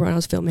had the GoPro and I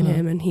was filming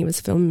him, and he was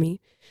filming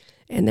me.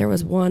 And there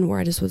was one where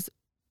I just was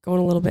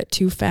going a little bit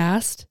too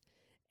fast,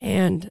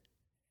 and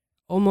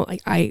almost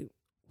like I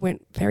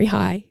went very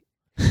high.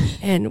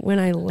 And when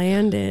I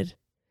landed,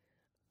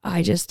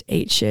 I just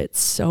ate shit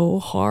so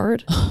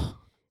hard.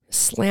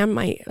 Slammed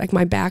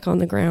my back on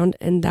the ground,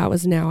 and that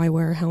was now I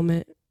wear a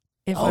helmet.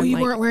 You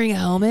weren't wearing a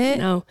helmet?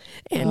 No.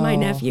 And my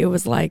nephew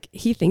was like,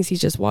 he thinks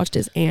he's just watched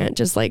his aunt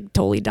just like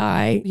totally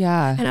die.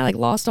 Yeah. And I like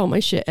lost all my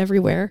shit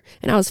everywhere,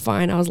 and I was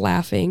fine. I was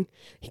laughing.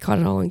 He caught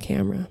it all on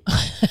camera.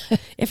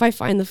 If I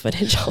find the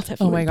footage, I'll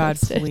definitely. Oh my God,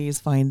 please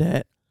find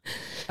it.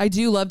 I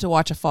do love to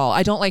watch a fall.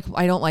 I don't like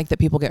that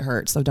people get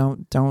hurt, so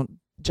don't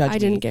judge me. I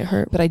didn't get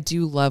hurt, but I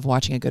do love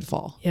watching a good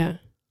fall. Yeah.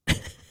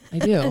 I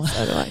do.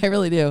 So do I. I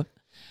really do.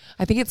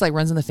 I think it's like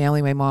runs in the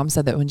family. My mom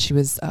said that when she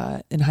was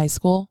in high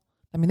school,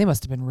 I mean, they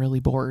must have been really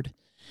bored.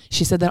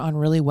 She said that on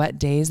really wet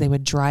days, they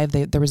would drive.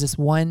 There was this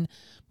one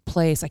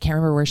place, I can't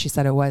remember where she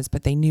said it was,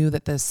 but they knew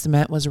that the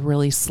cement was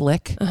really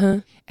slick.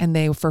 And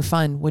they, for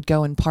fun, would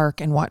go and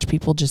park and watch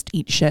people just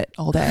eat shit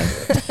all day.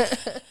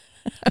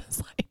 I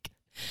was like,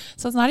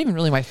 so it's not even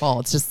really my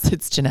fault.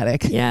 It's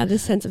genetic. Yeah,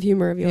 this sense of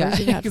humor of yours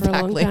you've had for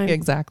a long time.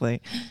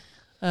 Exactly.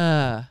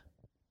 But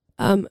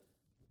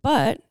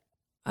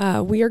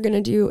we are going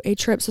to do a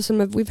trip.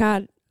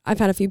 So I've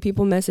had a few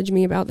people message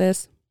me about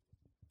this.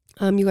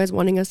 You guys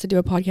wanting us to do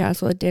a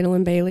podcast with Daniel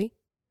and Bailey.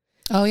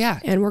 Oh yeah.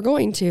 And we're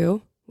going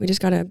to. We just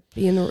got to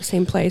be in the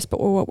same place. But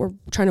what we're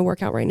trying to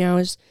work out right now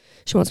is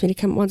she wants me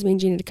and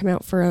Gina to come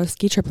out for a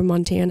ski trip in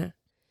Montana.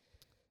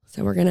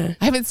 So we're gonna.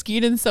 I haven't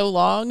skied in so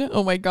long.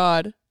 Oh my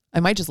God.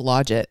 I might just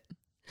lodge it.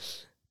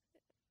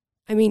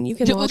 I mean, you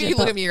can look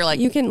at me. You're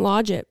like, you can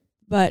lodge it,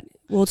 but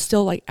we'll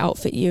still like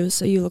outfit you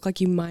so you look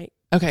like you might.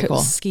 Okay, cool.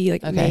 Ski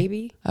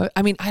maybe.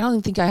 I mean, I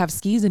don't think I have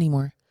skis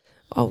anymore.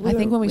 Oh, I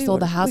think when we sold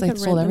the house, I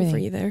sold everything for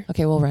you there.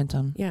 Okay, we'll rent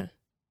them. Yeah.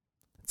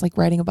 It's like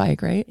riding a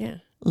bike, right? Yeah.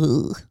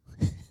 Ugh.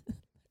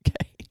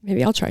 Okay.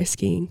 Maybe I'll try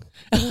skiing.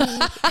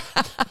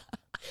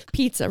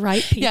 Pizza,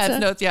 right?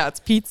 Pizza? Yeah, it's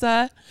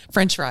pizza,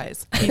 French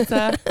fries.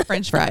 Pizza,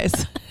 French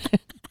fries.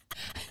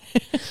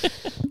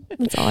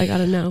 That's all I got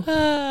to know.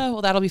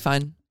 Well, that'll be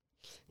fun.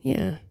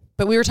 Yeah.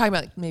 But we were talking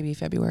about like maybe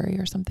February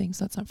or something,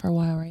 so that's not for a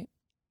while, right?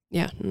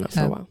 Yeah, not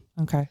for a while.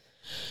 Okay.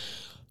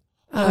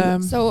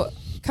 So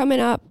coming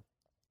up,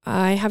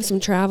 I have some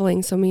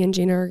traveling. So me and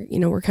Gina are,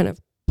 we're kind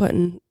of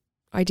putting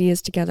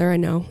ideas together. I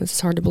know this is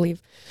hard to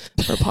believe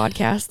for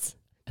podcasts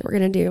that we're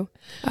going to do.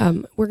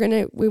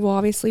 We will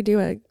obviously do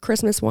a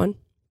Christmas one.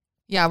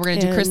 Yeah, we're going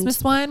to do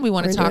Christmas one. We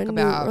want to talk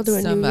about we'll do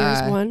a some New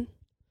Year's one.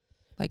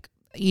 Like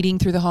eating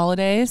through the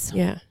holidays.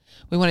 Yeah.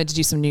 We wanted to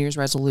do some New Year's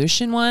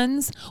resolution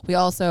ones. We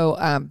also,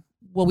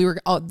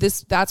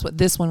 that's what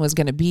this one was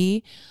going to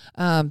be.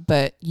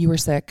 But you were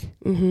sick.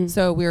 Mm-hmm.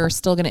 So we're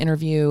still going to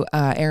interview,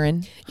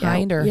 Erin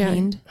Hind or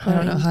Hind. I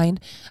don't know, Hind,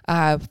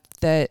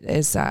 that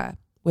is,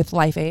 with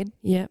Life Aid.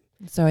 Yeah.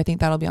 So I think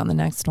that'll be on the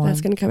next one.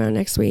 That's going to come out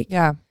next week.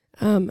 Yeah.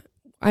 We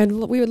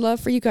would love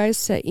for you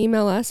guys to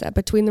email us at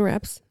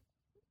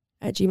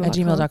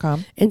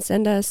betweenthereps@gmail.com and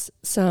send us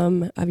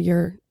some of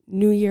your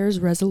New Year's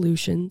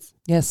resolutions.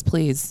 Yes,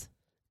 please.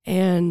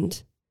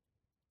 And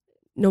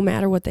no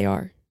matter what they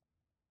are,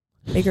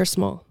 big or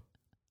small.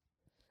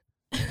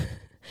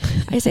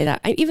 I say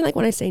that. Even like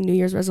when I say New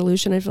Year's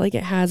resolution, I feel like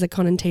it has a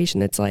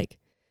connotation. It's like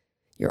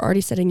you're already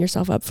setting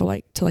yourself up for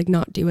to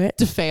not do it.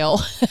 To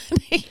fail.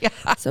 Yeah.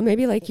 So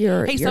maybe like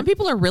some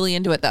people are really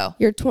into it though.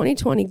 Your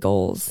 2020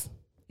 goals.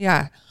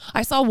 Yeah.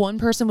 I saw one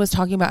person was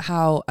talking about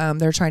how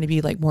they're trying to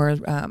be like more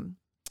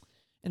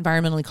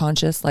environmentally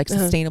conscious, like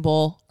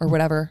sustainable or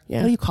whatever. Yeah.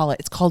 What do you call it?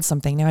 It's called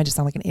something. Now I just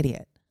sound like an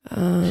idiot.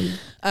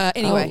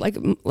 Anyway.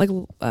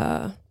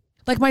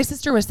 Like my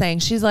sister was saying,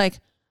 she's like,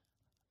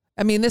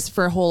 I mean, this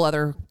for a whole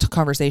other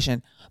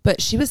conversation, but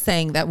she was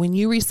saying that when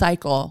you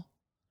recycle,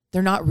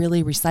 they're not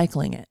really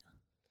recycling it.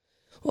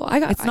 Well,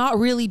 it's not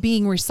really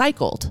being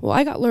recycled. Well,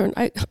 I got learned.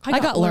 I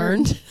got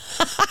learned.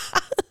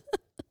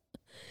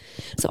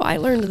 So I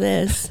learned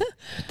this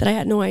that I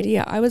had no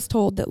idea. I was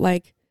told that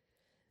like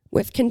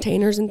with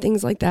containers and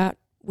things like that,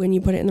 when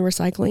you put it in the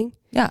recycling.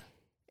 Yeah.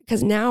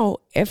 Because now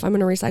if I'm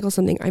going to recycle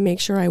something, I make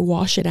sure I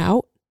wash it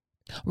out.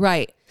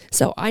 Right.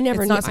 So I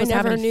never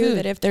knew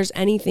that if there's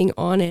anything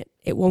on it,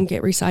 it won't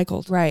get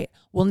recycled. Right.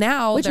 Well,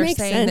 now which they're makes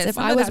saying sense. that if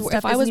I was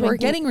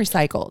getting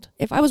recycled.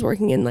 If I was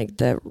working in like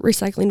the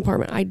recycling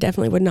department, I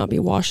definitely would not be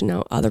washing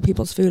out other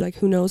people's food. Like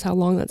who knows how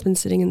long that's been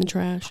sitting in the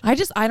trash. I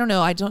don't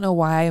know. I don't know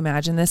why I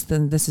imagine this.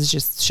 Then this is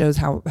just shows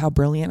how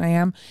brilliant I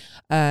am.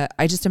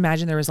 I just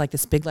imagine there was like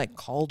this big like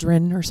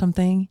cauldron or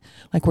something,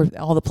 like where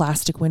all the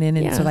plastic went in,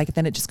 and so like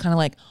then it just kind of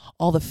like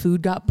all the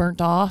food got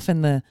burnt off,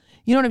 and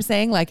you know what I'm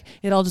saying? Like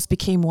it all just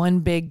became one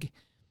big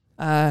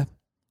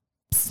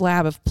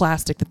slab of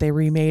plastic that they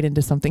remade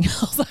into something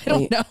else. I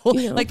don't know.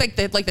 Like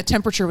the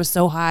temperature was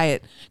so high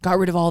it got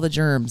rid of all the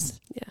germs.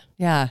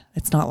 Yeah.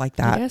 It's not like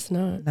that. I guess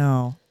not.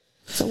 No.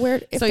 So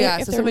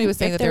somebody was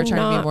saying that they're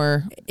trying to be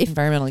more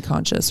environmentally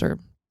conscious or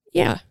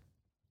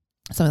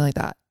something like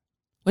that,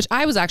 which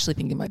I was actually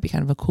thinking might be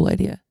kind of a cool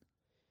idea.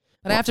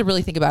 But I have to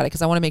really think about it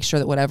because I want to make sure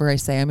that whatever I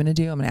say I'm going to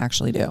do, I'm going to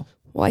actually do.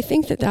 Well, I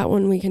think that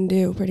one we can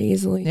do pretty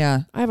easily. Yeah.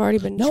 I've already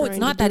been No, it's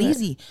not that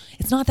easy.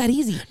 It's not that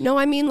easy. No,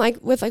 I mean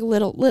like with like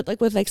little, like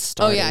with like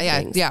starting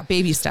things. Yeah.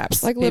 Baby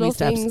steps. Like little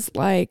things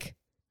like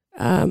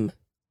no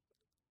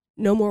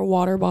more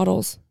water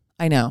bottles.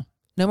 I know.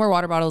 No more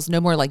water bottles. No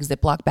more like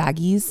Ziploc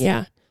baggies.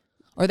 Yeah.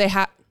 Or they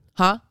have,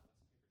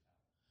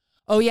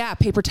 Oh yeah.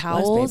 Paper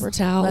towels.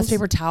 Less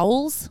paper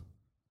towels.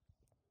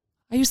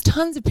 I use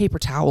tons of paper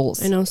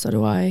towels. I know. So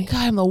do I. God,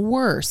 I'm the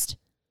worst.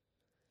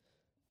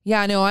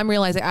 Yeah, no, I'm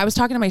realizing. I was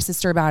talking to my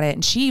sister about it,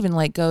 and she even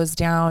like goes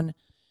down,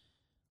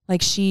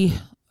 like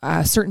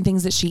certain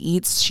things that she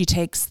eats, she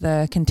takes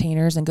the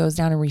containers and goes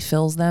down and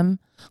refills them,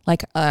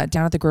 like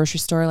down at the grocery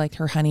store, like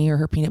her honey or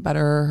her peanut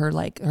butter or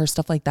her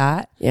stuff like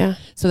that. Yeah.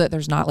 So that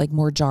there's not like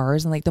more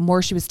jars. And like the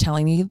more she was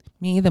telling me,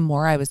 the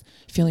more I was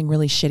feeling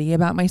really shitty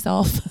about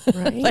myself.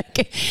 Right.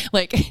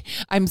 like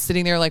I'm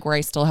sitting there like where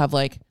I still have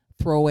like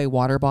throwaway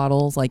water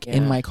bottles like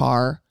in my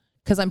car.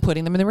 Because I'm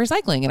putting them in the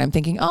recycling and I'm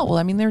thinking, oh, well,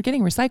 I mean, they're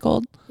getting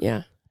recycled.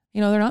 Yeah.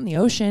 They're not in the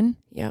ocean.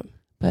 Yeah.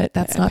 But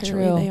that's not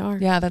true. They are.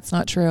 Yeah, that's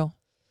not true.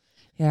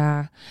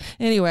 Yeah.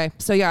 Anyway,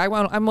 so yeah, I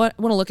want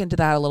to look into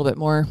that a little bit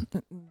more,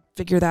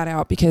 figure that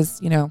out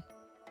because, it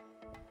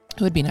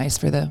would be nice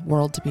for the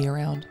world to be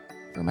around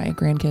for my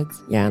grandkids.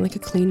 Yeah, like a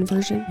clean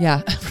version.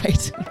 Yeah,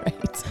 right.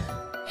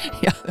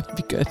 Yeah, that would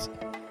be good.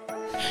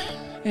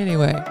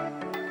 Anyway.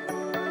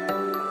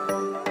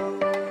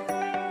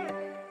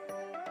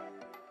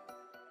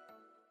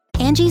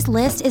 Angie's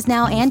List is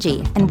now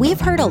Angie, and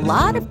we've heard a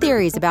lot of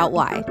theories about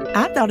why.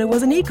 I thought it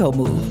was an eco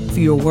move.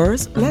 Fewer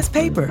words, less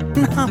paper.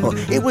 No,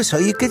 it was so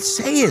you could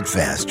say it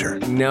faster.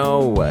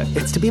 No,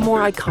 it's to be more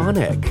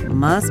iconic.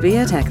 Must be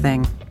a tech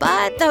thing.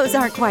 But those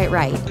aren't quite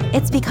right.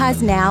 It's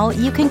because now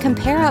you can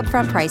compare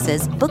upfront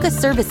prices, book a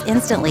service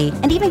instantly,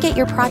 and even get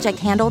your project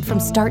handled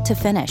from start to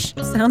finish.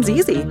 Sounds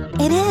easy.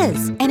 It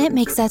is, and it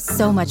makes us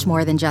so much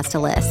more than just a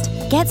list.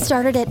 Get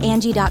started at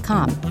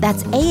Angie.com.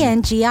 That's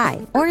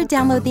ANGI, or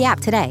download the app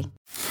today.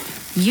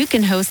 You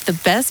can host the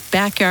best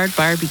backyard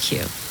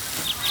barbecue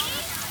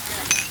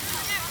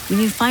when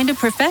you find a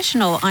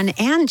professional on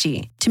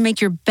Angie to make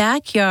your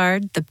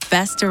backyard the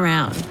best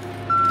around.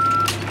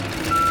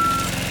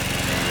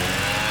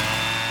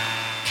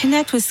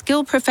 Connect with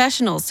skilled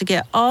professionals to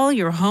get all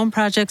your home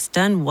projects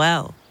done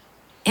well.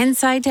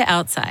 Inside to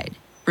outside,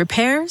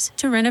 repairs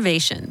to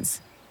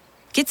renovations.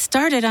 Get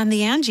started on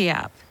the Angie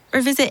app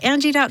or visit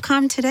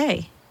Angie.com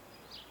today.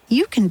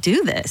 You can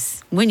do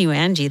this when you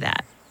Angie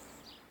that.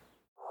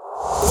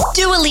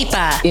 Dua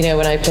Lipa. You know,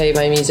 when I play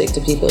my music to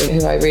people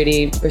who I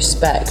really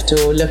respect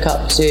or look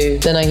up to,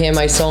 then I hear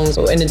my songs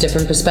in a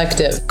different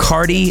perspective.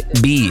 Cardi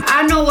B.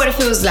 I know what it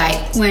feels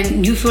like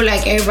when you feel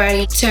like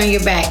everybody turn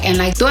your back and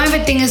like don't ever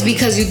think it's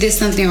because you did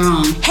something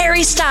wrong.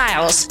 Harry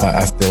Styles.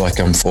 I feel like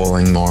I'm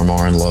falling more and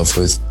more in love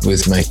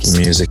with making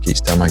music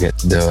each time I get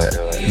to do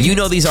it. You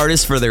know these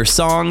artists for their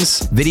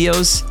songs,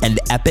 videos,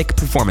 and epic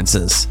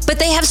performances. But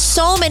they have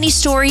so many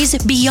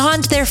stories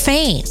beyond their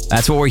fame.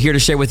 That's what we're here to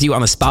share with you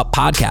on the Spout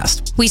Podcast.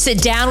 We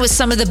sit down with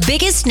some of the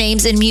biggest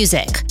names in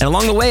music. And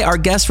along the way, our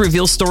guests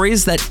reveal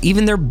stories that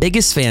even their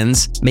biggest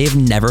fans may have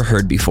never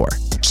heard before.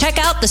 Check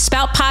out the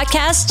Spout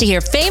Podcast to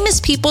hear famous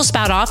people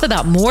spout off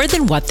about more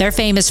than what they're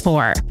famous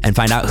for. And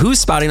find out who's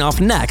spouting off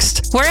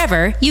next,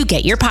 wherever you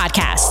get your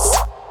podcasts.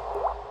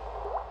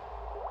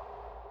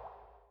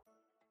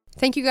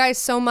 Thank you guys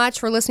so much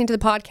for listening to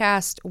the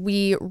podcast.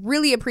 We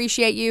really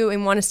appreciate you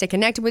and want to stay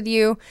connected with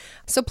you.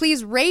 So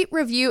please rate,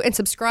 review, and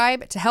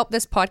subscribe to help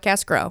this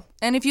podcast grow.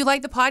 And if you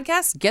like the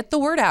podcast, get the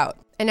word out.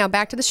 And now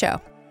back to the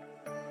show.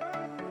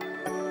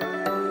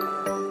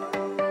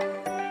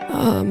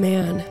 Oh,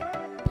 man.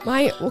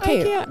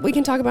 We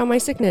can talk about my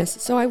sickness.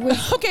 So I would.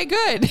 Okay,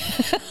 good.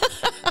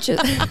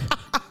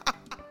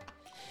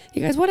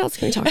 You guys, what else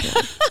can we talk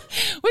about?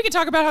 We can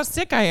talk about how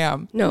sick I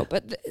am. No,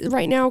 but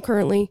right now,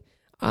 currently,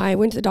 I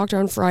went to the doctor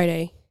on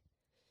Friday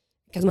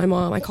because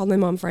I called my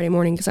mom Friday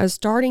morning because I was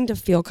starting to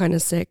feel kind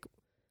of sick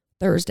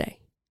Thursday.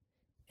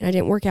 And I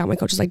didn't work out. My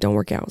coach was like, don't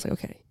work out. I was like,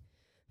 okay.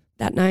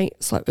 That night,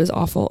 slept, it was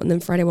awful. And then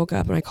Friday woke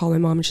up and I called my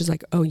mom and she's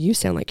like, oh, you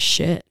sound like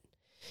shit.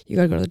 You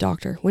got to go to the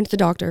doctor. Went to the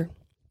doctor.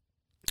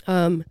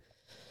 And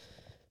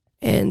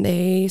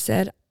they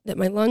said that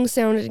my lungs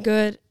sounded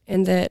good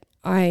and that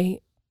they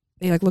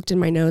looked in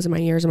my nose and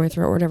my ears and my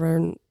throat or whatever.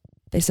 And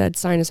they said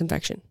sinus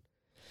infection.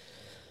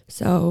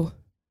 So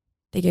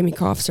they gave me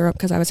cough syrup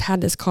because I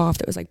had this cough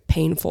that was like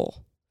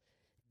painful.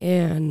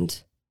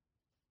 And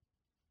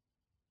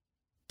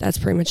that's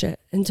pretty much it.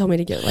 And told me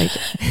to get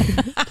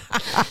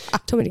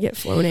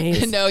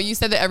Flonase. No, you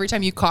said that every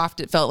time you coughed,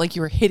 it felt like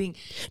you were hitting.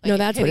 No,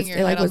 that's what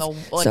it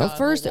was. So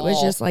first it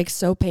was just like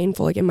so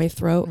painful, like in my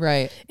throat.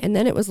 Right. And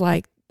then it was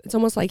like, it's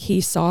almost like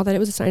he saw that it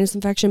was a sinus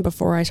infection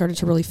before I started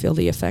to really feel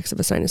the effects of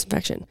a sinus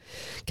infection.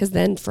 Because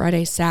then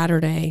Friday,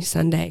 Saturday,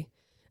 Sunday,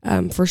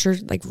 for sure,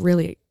 like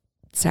really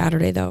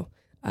Saturday though,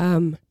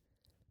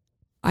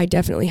 I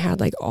definitely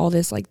had like all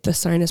this, like the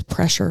sinus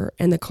pressure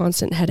and the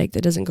constant headache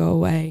that doesn't go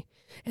away.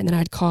 And then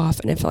I'd cough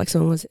and it felt like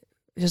someone was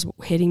just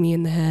hitting me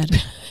in the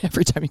head.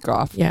 Every time you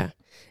cough. Yeah.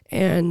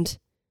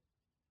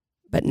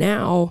 But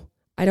now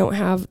I don't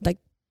have like,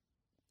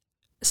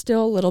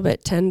 still a little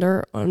bit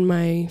tender on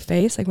my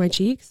face, like my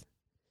cheeks,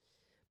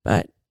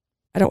 but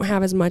I don't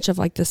have as much of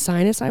like the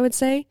sinus, I would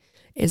say,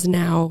 is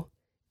now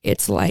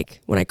it's like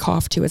when I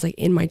cough too, it's like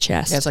in my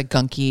chest. Yeah, it's like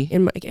gunky.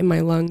 In my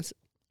lungs.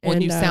 Well,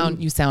 and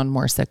you sound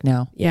more sick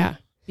now. Yeah.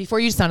 Before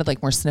you sounded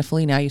like more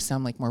sniffly. Now you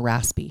sound like more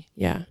raspy.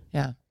 Yeah.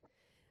 Yeah.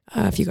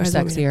 If you guys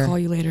want me to call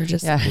you later,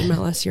 just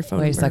email us your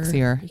phone Way number.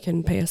 sexier. You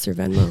can pay us through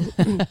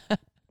Venmo.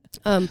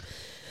 But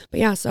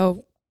yeah,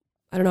 so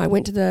I don't know. I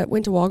went to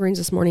Walgreens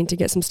this morning to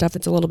get some stuff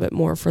that's a little bit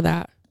more for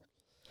that.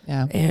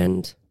 Yeah.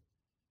 And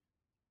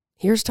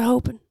here's to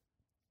hoping.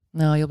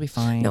 No, you'll be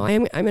fine. No, I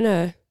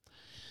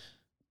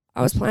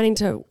was planning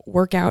to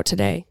work out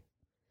today.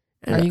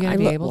 And are you going to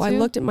be able to?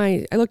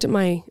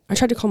 I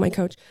tried to call my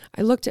coach.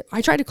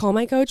 I tried to call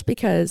my coach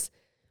because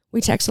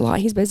we text a lot.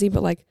 He's busy,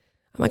 but like,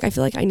 I'm like, I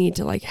feel like I need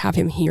to like have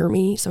him hear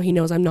me so he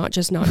knows I'm not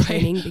just not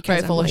training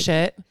because I'm full of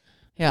shit.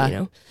 Yeah. You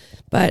know,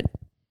 but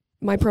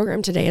my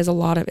program today is a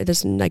lot of it.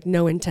 There's like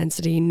no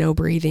intensity, no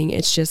breathing.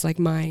 It's just like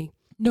my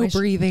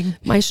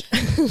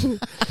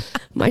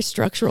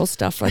structural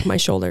stuff, like my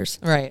shoulders.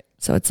 Right.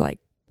 So it's like,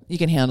 you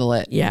can handle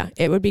it. Yeah.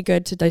 It would be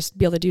good to just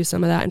be able to do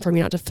some of that and for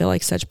me not to feel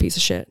like such a piece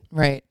of shit.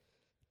 Right.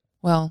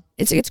 Well,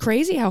 it's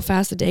crazy how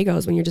fast the day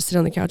goes when you're just sitting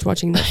on the couch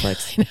watching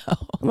Netflix. I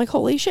know. I'm like,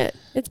 holy shit,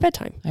 it's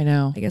bedtime. I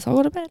know. I guess I'll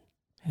go to bed.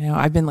 I know.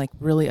 I've been like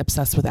really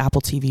obsessed with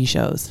Apple TV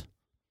shows.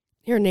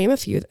 Here, name a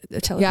few.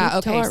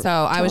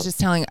 I was just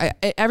telling,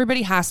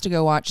 everybody has to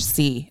go watch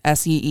See,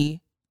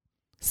 S-E-E,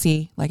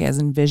 See, like as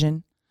in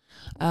vision.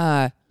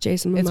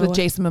 Jason Momoa. It's with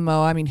Jason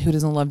Momoa. I mean, who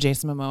doesn't love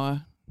Jason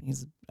Momoa?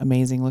 He's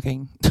amazing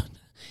looking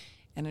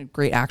and a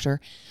great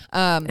actor.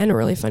 And a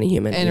really funny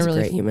human. And He's a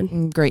really great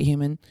human. Great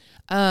human.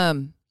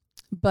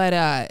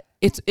 But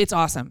it's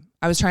awesome.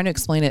 I was trying to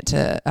explain it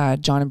to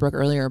John and Brooke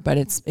earlier, but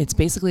it's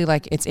basically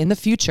like it's in the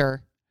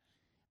future.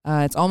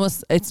 It's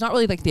not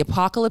really like the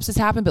apocalypse has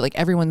happened, but like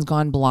everyone's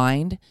gone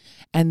blind,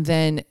 and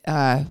then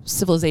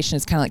civilization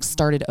is kind of like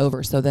started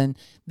over. So then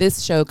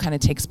this show kind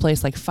of takes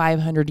place like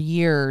 500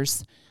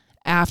 years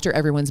after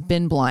everyone's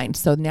been blind.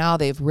 So now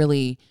they've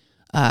really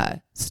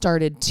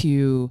started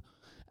to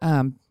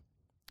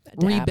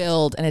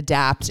rebuild and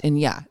adapt,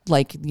 and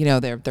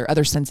their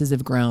other senses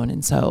have grown,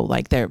 and so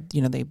like they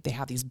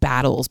have these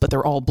battles, but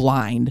they're all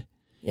blind.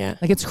 Yeah.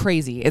 Like it's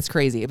crazy,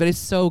 but it's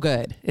so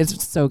good.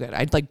 It's so good.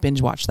 I'd like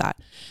binge watch that.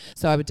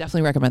 So I would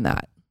definitely recommend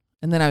that.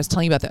 And then I was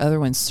telling you about the other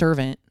one,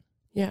 Servant.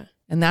 Yeah.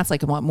 And that's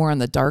like a lot more on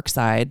the dark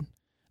side.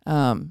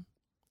 I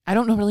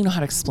don't really know how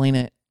to explain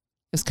it.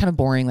 It's kind of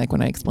boring like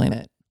when I explain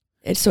it.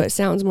 So it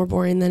sounds more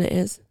boring than it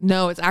is.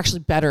 No, it's actually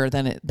better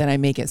than I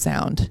make it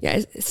sound. Yeah,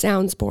 it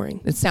sounds boring.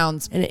 It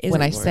sounds, and it isn't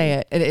when I boring. say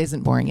it, it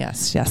isn't boring.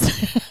 Yes.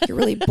 You're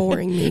really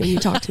boring me when you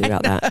talk to me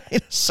about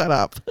that. Shut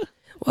up.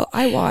 Well,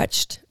 I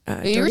watched you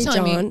were Dirty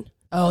telling John. Me,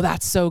 oh,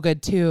 that's so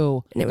good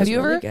too. And it was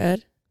really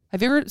good.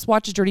 Have you ever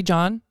watched Dirty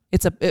John?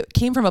 It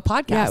came from a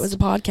podcast. Yeah, it was a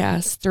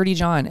podcast. Dirty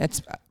John.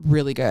 It's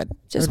really good.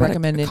 Just I would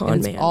recommend it.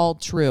 It's all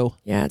true.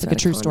 Yeah, it's like a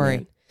true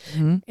story.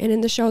 Mm-hmm. And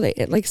in the show,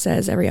 it like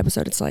says every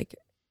episode,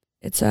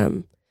 it's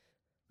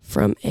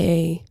from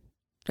a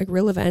like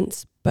real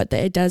events, but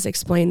it does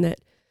explain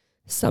that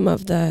some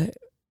of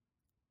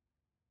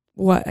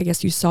what I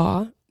guess you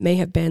saw may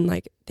have been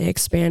like they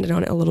expanded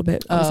on it a little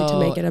bit, obviously to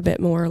make it a bit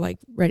more like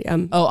ready.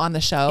 On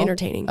the show,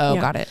 entertaining. Oh,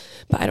 got it.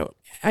 But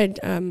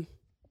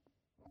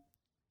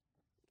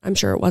I'm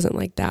sure it wasn't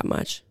like that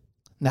much.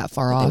 That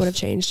far off. They would have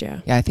changed,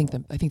 yeah. Yeah, I think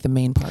the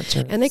main parts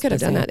are. And they could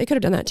have done that. They could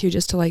have done that too,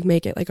 just to like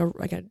make it like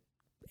a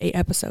 8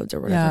 episodes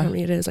or whatever how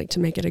many it is, like to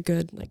make it a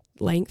good like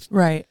length.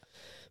 Right.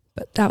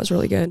 But that was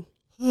really good.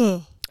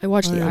 I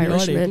watched The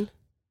Irishman.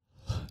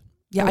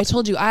 Yeah, I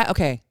told you.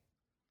 Okay.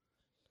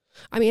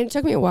 I mean, it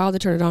took me a while to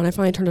turn it on. I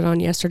finally turned it on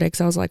yesterday because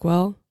I was like,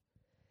 well,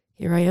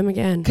 here I am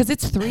again. Because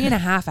it's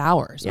 3.5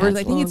 hours. Yeah, or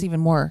I think it's even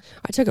more.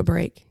 I took a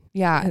break.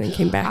 Yeah. And then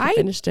came back and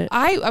finished it.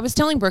 I was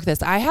telling Brooke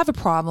this. I have a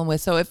problem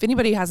with, so if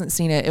anybody hasn't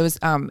seen it, it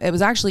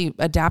was actually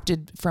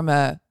adapted from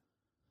I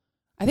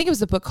think it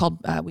was a book called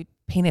We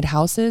Painted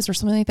Houses or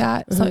something like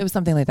that. Mm-hmm. So it was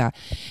something like that.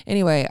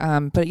 Anyway,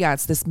 but yeah,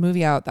 it's this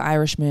movie out, The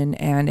Irishman,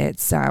 and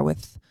it's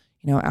with,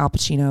 Al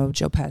Pacino,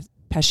 Joe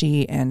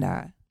Pesci,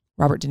 and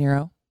Robert De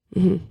Niro.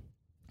 Mm-hmm.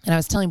 And I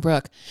was telling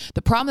Brooke,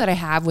 the problem that I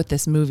have with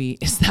this movie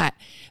is that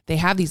they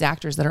have these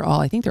actors that are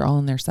I think they're all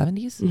in their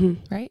 70s,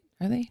 right?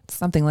 Are they?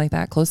 Something like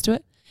that, close to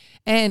it.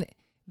 And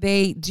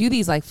they do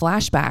these like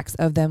flashbacks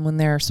of them when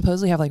they're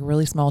supposedly have like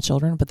really small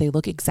children, but they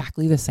look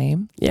exactly the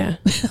same. Yeah.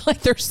 Like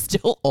they're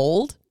still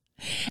old.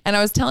 And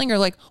I was telling her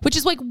like, which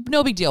is like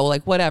no big deal,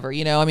 like whatever,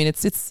 I mean,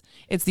 it's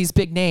these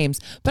big names,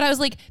 but I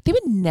was like, they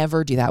would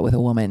never do that with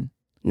a woman.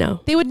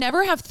 No, they would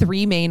never have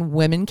 3 main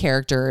women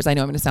characters. I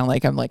know I'm going to sound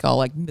like I'm like all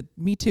like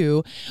me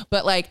too,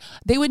 but like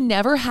they would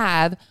never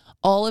have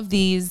all of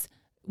these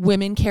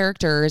women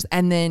characters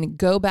and then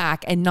go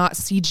back and not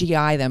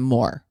CGI them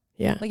more.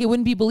 Yeah. Like it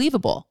wouldn't be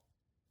believable.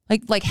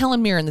 Like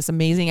Helen Mirren, this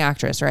amazing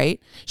actress, right?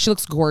 She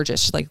looks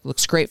gorgeous. She like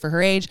looks great for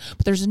her age,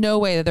 but there's no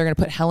way that they're going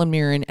to put Helen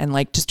Mirren and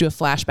like just do a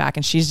flashback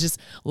and she's just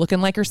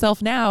looking like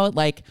herself now at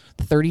like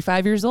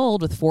 35 years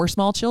old with 4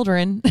 small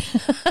children.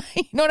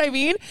 You know what I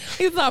mean?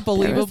 It's not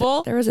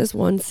believable. There was this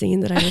one scene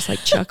that I just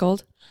like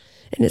chuckled,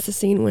 and it's a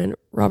scene when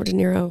Robert De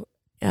Niro,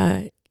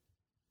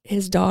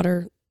 his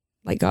daughter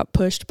like got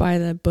pushed by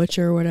the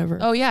butcher or whatever.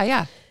 Oh yeah,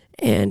 yeah.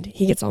 And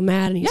he gets all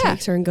mad and he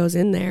takes her and goes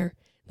in there.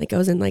 Like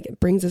goes in, like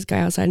brings this guy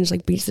outside and just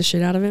like beats the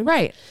shit out of him.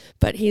 Right.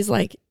 But he's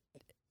like,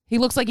 he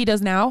looks like he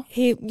does now.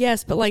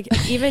 Yes, but like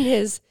even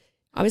his,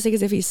 obviously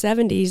because if he's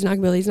 70, he's not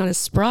not as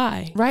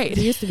spry. Right. As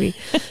he used to be.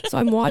 So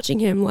I'm watching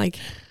him like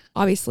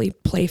obviously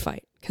play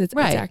fight because it's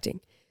acting,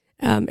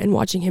 and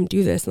watching him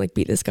do this and like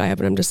beat this guy up,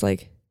 and I'm just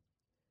like,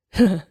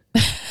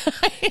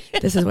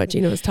 this is what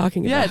Gina was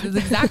talking about. Yeah, this is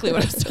exactly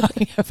what I was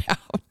talking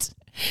about.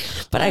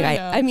 But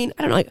I mean,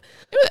 I don't know. Like,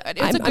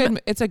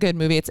 it's a good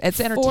movie. It's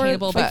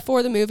entertainable. But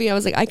for the movie, I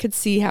was like, I could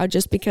see how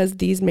just because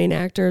these main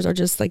actors are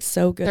just like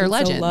so good, they're and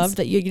legends. So loved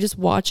that you just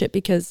watch it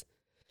because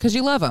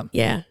you love them.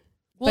 Yeah.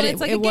 Well, but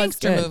it's like a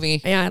gangster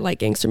movie. Yeah, I like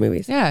gangster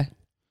movies. Yeah.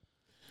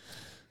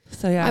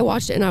 So yeah, I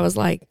watched it and I was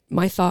like,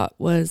 my thought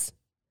was,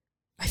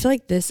 I feel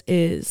like they're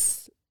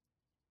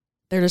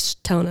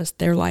just telling us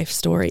their life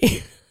story.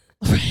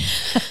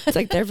 It's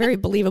like they're very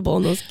believable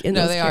in those.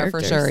 No, they are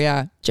for sure.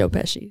 Yeah, Joe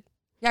Pesci.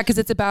 Yeah, because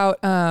it's about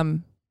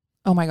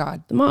oh my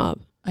God, the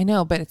mob. I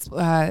know, but it's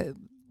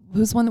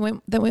who's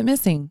one that went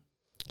missing?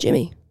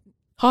 Jimmy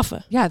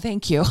Hoffa. Yeah,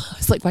 thank you. I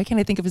was like, why can't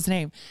I think of his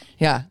name?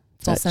 Yeah,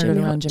 it's all centered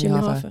around Jimmy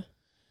Hoffa.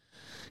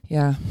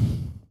 Yeah,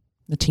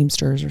 the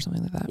Teamsters or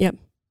something like that. Yep.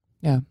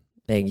 Yeah,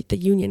 the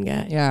union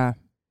guy. Yeah.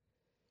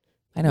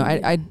 I know.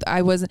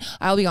 I wasn't.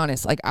 I'll be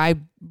honest. Like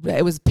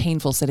it was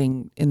painful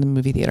sitting in the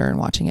movie theater and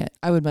watching it.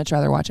 I would much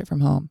rather watch it from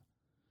home.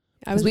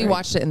 We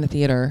watched it in the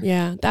theater.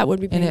 Yeah, that would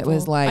be painful. And it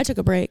was like, I took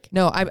a break.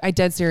 No, I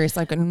dead serious.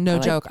 Like no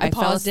joke. I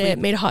fell paused asleep. it,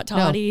 made a hot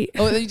toddy.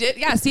 No. Oh, you did?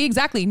 Yeah. See,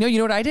 exactly. No, you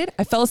know what I did?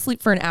 I fell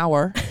asleep for an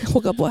hour.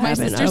 Woke up. What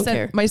happened? I don't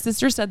care. My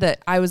sister said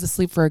that I was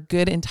asleep for a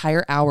good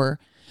entire hour.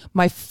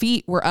 My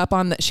feet were up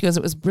on she goes,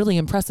 it was really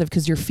impressive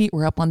because your feet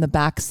were up on the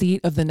back seat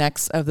of the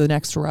next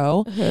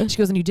row. She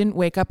goes, and you didn't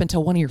wake up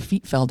until one of your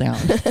feet fell down.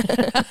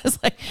 I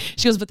was like,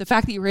 she goes, but the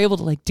fact that you were able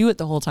to like do it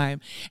the whole time.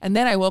 And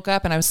then I woke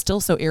up and I was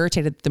still so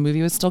irritated that the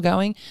movie was still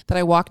going that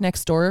I walked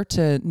next door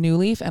to New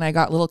Leaf and I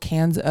got little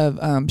cans of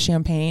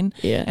champagne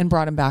and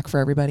brought them back for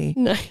everybody.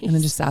 Nice. And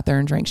then just sat there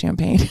and drank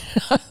champagne.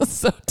 I was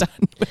so done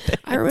with it.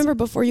 I remember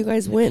before you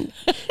guys went,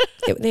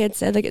 they had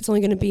said like it's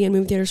only going to be in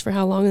movie theaters for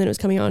how long, and then it was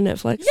coming out on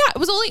Netflix. Yeah,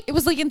 it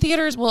was like in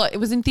theaters. Well, it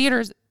was in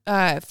theaters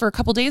for a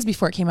couple days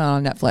before it came out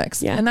on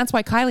Netflix. Yeah, and that's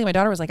why Kylie, my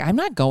daughter, was like, "I'm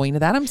not going to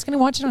that. I'm just going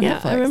to watch it on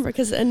Netflix." I remember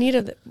because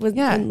Anita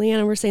and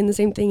Leanna were saying the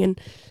same thing,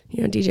 and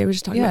DJ was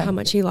just talking about how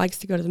much he likes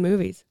to go to the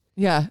movies.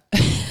 Yeah,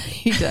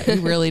 he does. He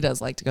really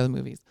does like to go to the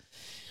movies.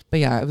 But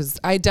yeah,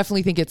 I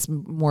definitely think it's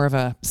more of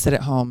a sit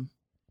at home,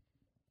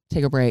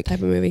 take a break type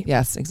of movie.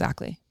 Yes,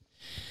 exactly.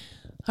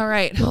 All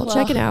right. Well,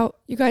 check it out.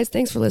 You guys,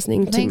 thanks for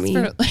listening to me.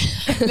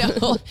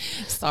 No,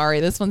 sorry,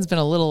 this one's been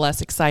a little less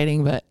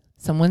exciting, but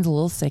someone's a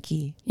little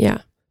sicky. Yeah.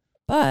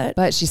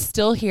 But she's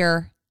still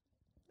here.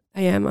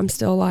 I am. I'm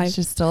still alive.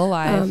 She's still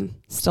alive.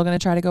 Still going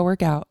to try to go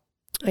work out.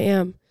 I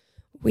am.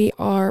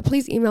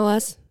 Please email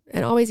us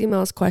and always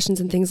email us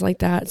questions and things like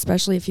that,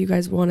 especially if you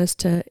guys want us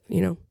to,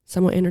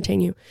 somewhat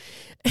entertain you.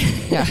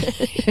 Yeah.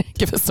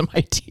 Give us some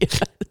ideas.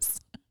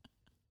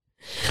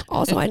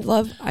 Also,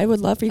 I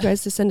would love for you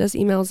guys to send us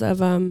emails of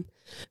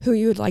who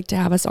you would like to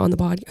have us on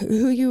the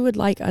who you would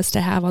like us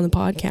to have on the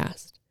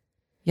podcast.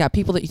 Yeah,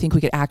 people that you think we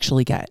could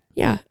actually get.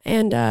 Yeah,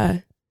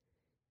 and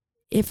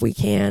if we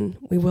can,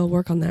 we will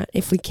work on that.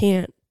 If we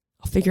can't,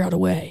 I'll figure out a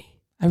way.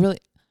 I really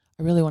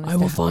want to. I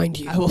will find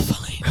you. I will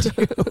find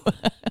you.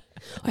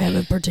 I have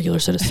a particular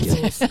set of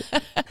skills.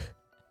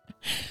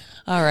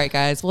 All right,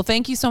 guys. Well,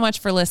 thank you so much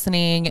for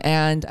listening,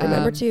 and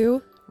remember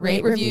to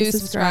rate, review,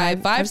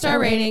 subscribe, 5-star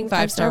rating,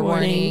 5-star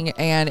warning,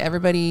 and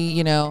everybody,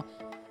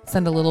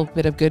 send a little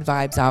bit of good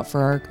vibes out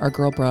for our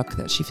girl Brooke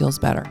that she feels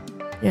better.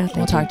 Yeah,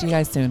 we'll talk to you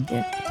guys soon.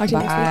 Yeah, talk to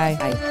you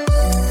next week. Bye.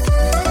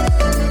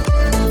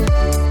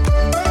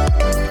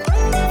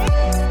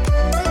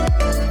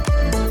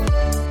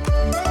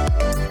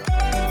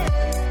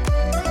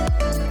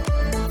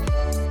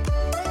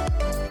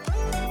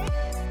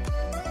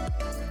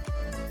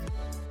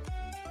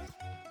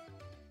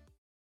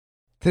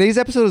 Today's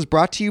episode is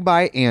brought to you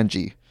by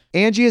Angie.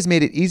 Angie has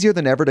made it easier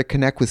than ever to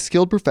connect with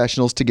skilled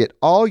professionals to get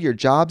all your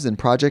jobs and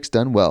projects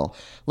done well.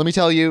 Let me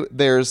tell you,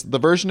 there's the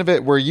version of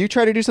it where you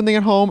try to do something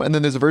at home, and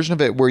then there's a version of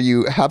it where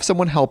you have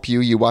someone help you,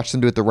 you watch them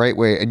do it the right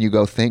way, and you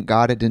go, thank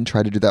God I didn't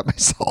try to do that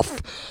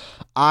myself.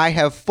 I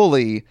have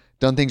fully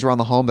done things around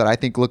the home that I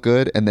think look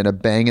good, and then a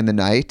bang in the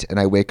night, and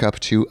I wake up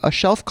to a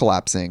shelf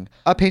collapsing,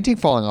 a painting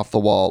falling off the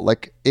wall.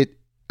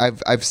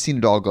 I've seen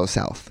it all go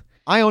south.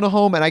 I own a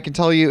home, and I can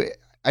tell you,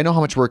 I know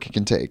how much work it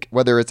can take.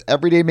 Whether it's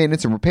everyday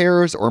maintenance and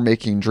repairs or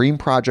making dream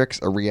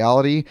projects a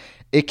reality,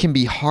 it can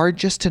be hard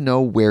just to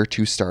know where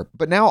to start.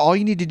 But now all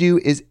you need to do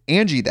is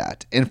Angie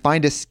that and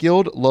find a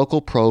skilled local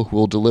pro who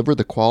will deliver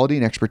the quality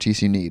and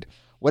expertise you need.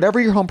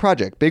 Whatever your home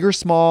project, big or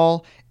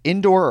small,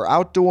 indoor or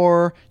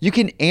outdoor, you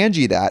can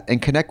Angie that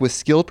and connect with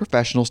skilled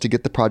professionals to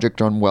get the project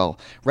done well.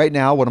 Right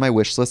now, one of my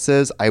wish lists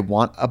is I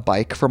want a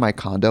bike for my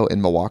condo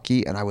in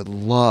Milwaukee, and I would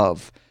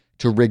love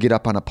to rig it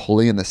up on a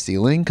pulley in the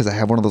ceiling because I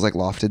have one of those like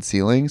lofted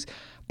ceilings,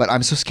 but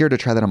I'm so scared to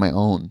try that on my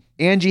own.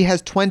 Angie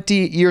has 20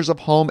 years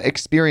of home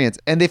experience,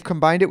 and they've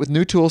combined it with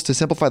new tools to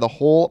simplify the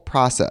whole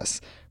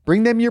process.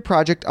 Bring them your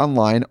project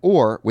online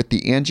or with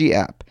the Angie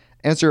app.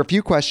 Answer a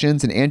few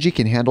questions and Angie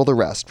can handle the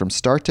rest from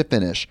start to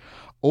finish,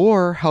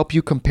 or help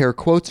you compare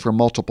quotes from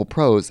multiple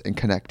pros and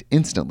connect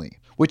instantly,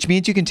 which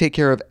means you can take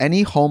care of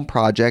any home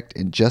project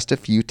in just a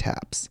few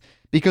taps.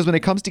 Because when it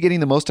comes to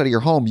getting the most out of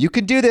your home, you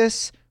can do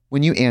this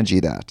when you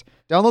Angie that.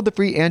 Download the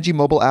free Angie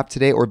mobile app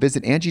today or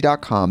visit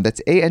Angie.com. That's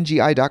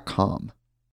ANGI.com.